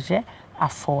arangije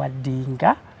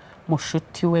aforwardinga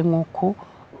mushuti we nk'uko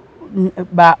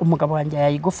umugabo wanjye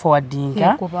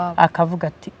yayiguforwardinga akavuga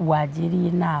ati wagiriye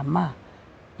inama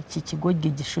iki kigo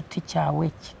gishuti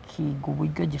cyawe kikiga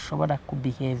uburyo gishobora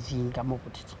kubihevinga mu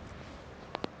buriri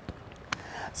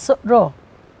so ro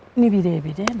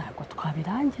nibirebire ntabwo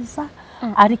twabirangiza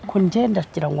ariko nje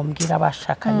ndagira ngo mbwira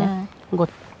abashakanye ngo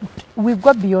we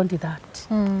go beyond that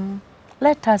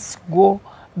let us go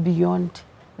beyond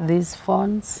these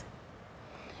phones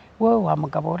wowe wa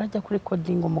mugabo urajya kuri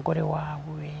coding umugore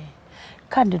wawe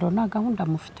kandi ro na gahunda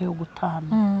mufite yo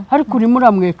gutana ariko uri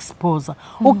muramwe expose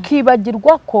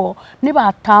ukibagirwa ko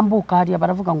nibatambuka hariya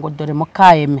baravuga ngo dore mu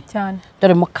KM cyane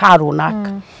dore mu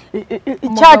karunaka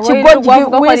cya kigogi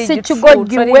wese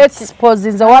kigogi we expose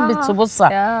inza wambitse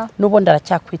ubusa nubundi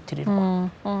aracyakwitirwa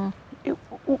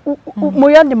mu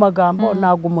yandi magambo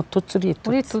nago umututsi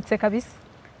uritutse kabisa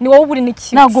ni wowe uri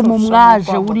niki nago mu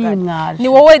mwaje uri mwaje ni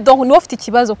wowe donc ni wowe ufite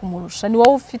ikibazo kumurusha ni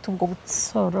wowe ufite ubwo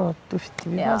butsoro dufite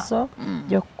ibibazo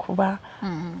byo kuba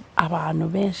abantu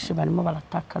benshi barimo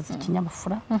baratakaza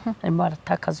ikinyabufura barimo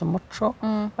baratakaza umuco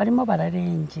barimo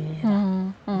bararengera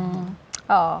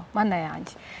mana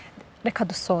yanjye reka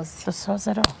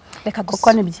dusoze ro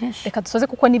kuko ni byinshi reka dusoze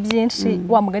kuko ni byinshi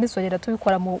wa mugani sogera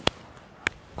tubikora mu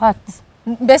parts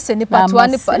mbese ni part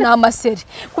 1 na amaseri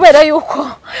kubera yuko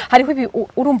hariho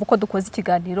urumva uko dukoze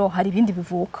ikiganiro hari ibindi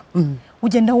bivuka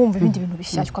ugenda wumva ibindi bintu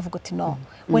bishyashya ukavuga ati no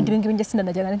wenda ibingi binge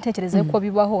sinanajyaga ntekereza yuko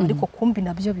bibaho ariko kumbi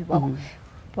nabyo bibaho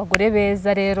abagore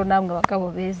beza rero namwe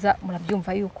abagabo beza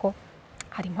murabyumva yuko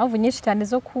hari impamvu nyinshi cyane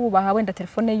zo kubaha wenda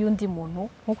telefone y'undi muntu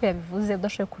nkuko yabivuze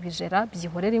udashoboye kubijera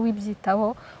byihorere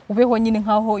wibyitaho ubeho nyine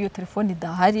nkaho iyo telefone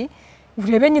idahari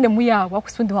urebe nyine mu yawe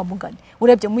akusundi wa mugani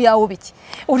urebye mu yawe biki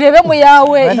urebe mu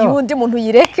yawe yundi muntu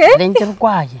yireke renge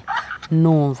rwaye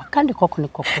numva kandi koko ni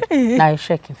koko nayo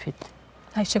sheke mfite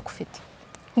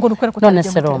ngo nukwere ko none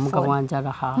se ro umugabo wanjye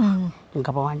araha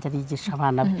umugabo wanjye arigisha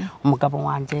abana umugabo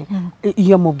wanjye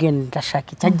iyo mubwiye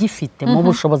ndashaka icyo gifite mu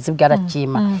bushobozi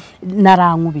bwarakima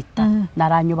narankubita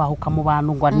naranyubahuka mu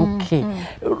bantu ngo anuke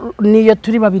niyo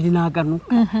turi babiri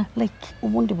naganuka like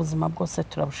ubundi buzima bwose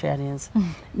turabusharinze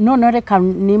none reka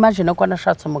nimagine ko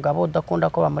nashatse umugabo udakunda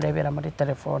ko bamurebera muri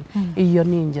telefone iyo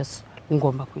ni ingeso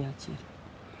ngomba kuyakira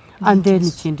ande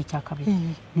n'ikindi cya kabiri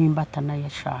nimba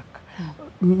atanayashaka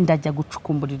ndajya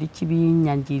gucukumburira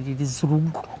ikibinyangiririza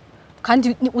urugo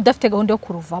kandi udafite gahunda yo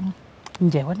kuruvamo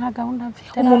ngewe nta gahunda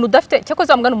mfite umuntu udafite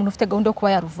cyakoze amugana umuntu ufite gahunda yo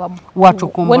kuba yaruvamo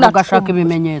wacukumbura ugashaka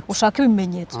ibimenyetso ushaka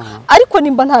ibimenyetso ariko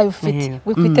nimba ntayo ufite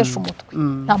wikwitesha umutwe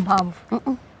nta mpamvu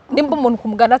nimba umuntu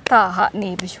kumugana ataha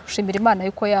nibyo shimira Imana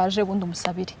yuko yaje ubundi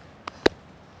umusabire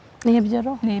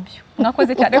nibyo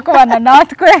mwakoze cyane ko bana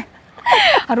natwe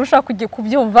arusha kujye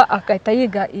kubyumva akahita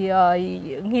yiga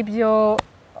nk'ibyo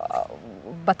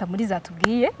batamuri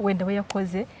zatubwiye wenda we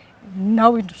yakoze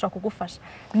nawe dushaka kugufasha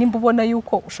nimba ubona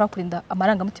yuko ushaka kurinda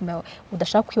amarangamutima yawe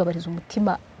udashaka kwibabariza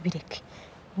umutima bireke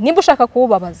nimba ushaka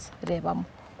kuwubabaza rebamo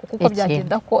kuko uko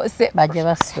byagenda kose bajye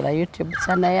basura YouTube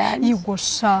cyane yanjye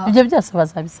yigosha ibyo byose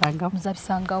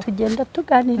muzabisangaho tugenda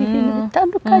tuganira ibintu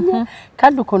bitandukanye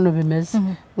kandi ukuntu bimeze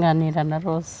mwanira na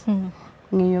Rose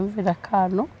mwiyumvira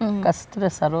kano ka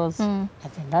stress Rose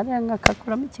agenda renga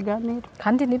kakuramo ikiganiro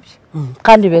kandi nibyo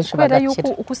kandi benshi bagakira yuko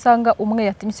uko usanga umwe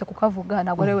yatinyise kukavuga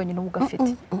ntabwo ari wenyine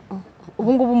ubugafite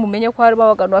ubu ngubu mumenye ko hari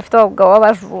babagano bafite abagabo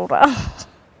babajura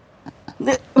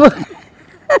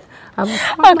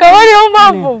akaba ariyo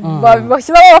mpamvu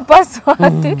bashyiraho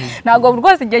amapassword ntabwo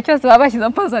rwose igihe cyose baba bashyize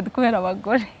password kubera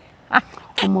abagore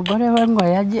umugore we ngo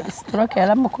yagiye stroke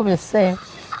yaramukubise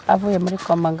avuye muri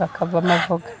komanga akava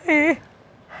amavuga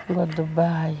ngo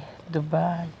Dubai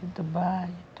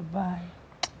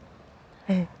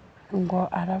ngo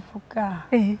aravuga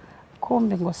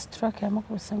kumbi ngo stroke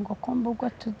yamukubise ngo kumbi ubwo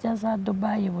tujya za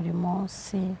Dubai buri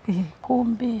munsi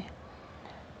kumbi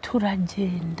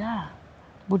turagenda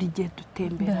buri gihe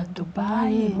dutembera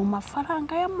Dubai mu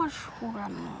mafaranga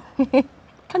y'amashurano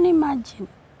can you imagine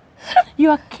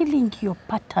you are killing your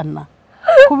partner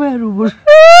kubera ubu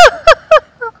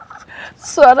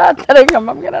sora tarenga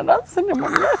mamwera nasi ni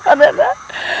mumwera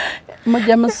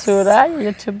mujya musura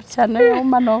YouTube channel ya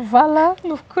Manovala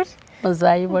ukuri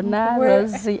muzayibona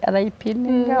Rose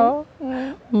arayipiningaho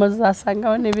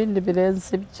muzasangaho n'ibindi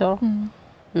birenze ibyo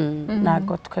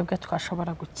ntabwo twebwe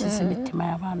twashobora gukiza imitima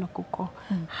y'abantu kuko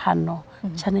hano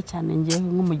cyane cyane ngewe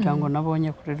nk'umuryango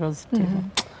nabonye kuri Rose TV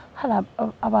hari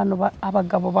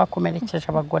abagabo bakomerekeje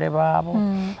abagore babo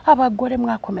abagore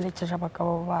mwakomerekeje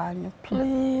abagabo banyu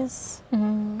please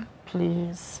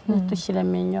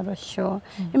dushyiremo inyoroshyo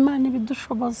Imana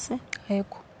ibidushoboze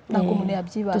yego ntabwo umuntu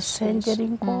yabyibasha dusengere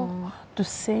ingo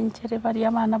dusengere bariya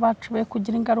abana bacu be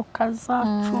kugira ingaruka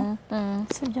zacu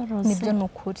sibyo Rose nibyo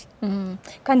nukuri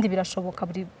kandi birashoboka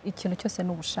buri ikintu cyose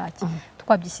n'ubushake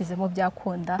twabyishyizemo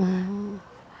byakunda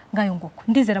ngayo nguko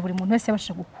ndizera buri muntu wese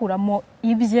yabashije gukuramo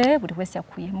ibye buri wese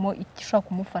yakuyemo igishobora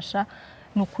kumufasha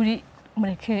nukuri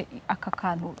mureke aka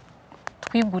kantu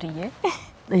twiguriye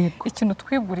ikintu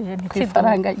twiguriye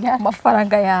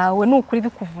amafaranga yawe nukuri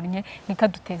bikuvunye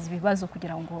nikaduteza ibibazo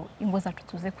kugira ngo ingo zacu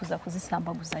tuze kuza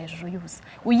kuzisambaguza hejuru y'ubusa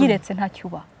uyiretse nta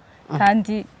cyuba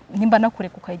kandi nimba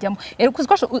nakureka ukayijyamo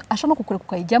kuziko ashaka kukureka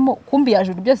ukayijyamo kumbi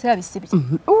yajuru byose yabisibye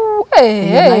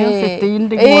nayo mfite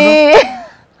yindi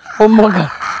nkuru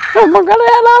umugabo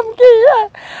yarambwiye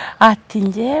ati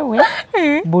ngewe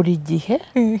buri gihe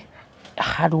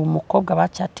hari umukobwa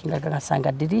bacyatingaga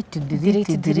ngasanga delete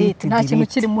nta kintu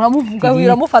kiri muramuvuga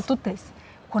wiramufata utese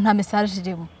ko nta message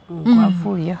irimo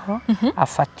wavuyeho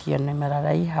afatiye nimero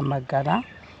arayihamagara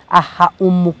aha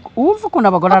umva ukuntu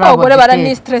abagore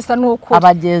barani stress nuko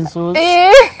abagenzuzi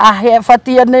aha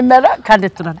afatiye nimero kandi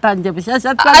turatangiye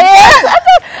bishyashya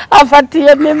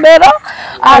afatiye nimero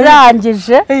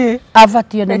arangije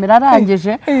afatiye nimero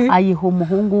arangije ayiha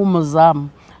umuhungu w'umuzamu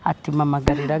ati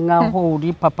mamagarira nkaho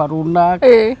uri papa runaka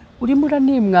urimo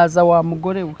uranimwaza wa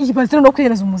mugore we ibaze no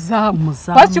kwihereza umuzamu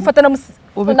basi ufata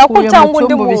nako cyangwa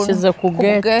undi muntu bishyize ku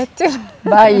gate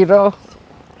bayiro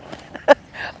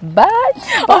bye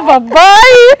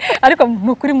ariko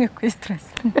nukuri mwe ku stress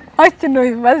akintu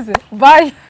bimaze bye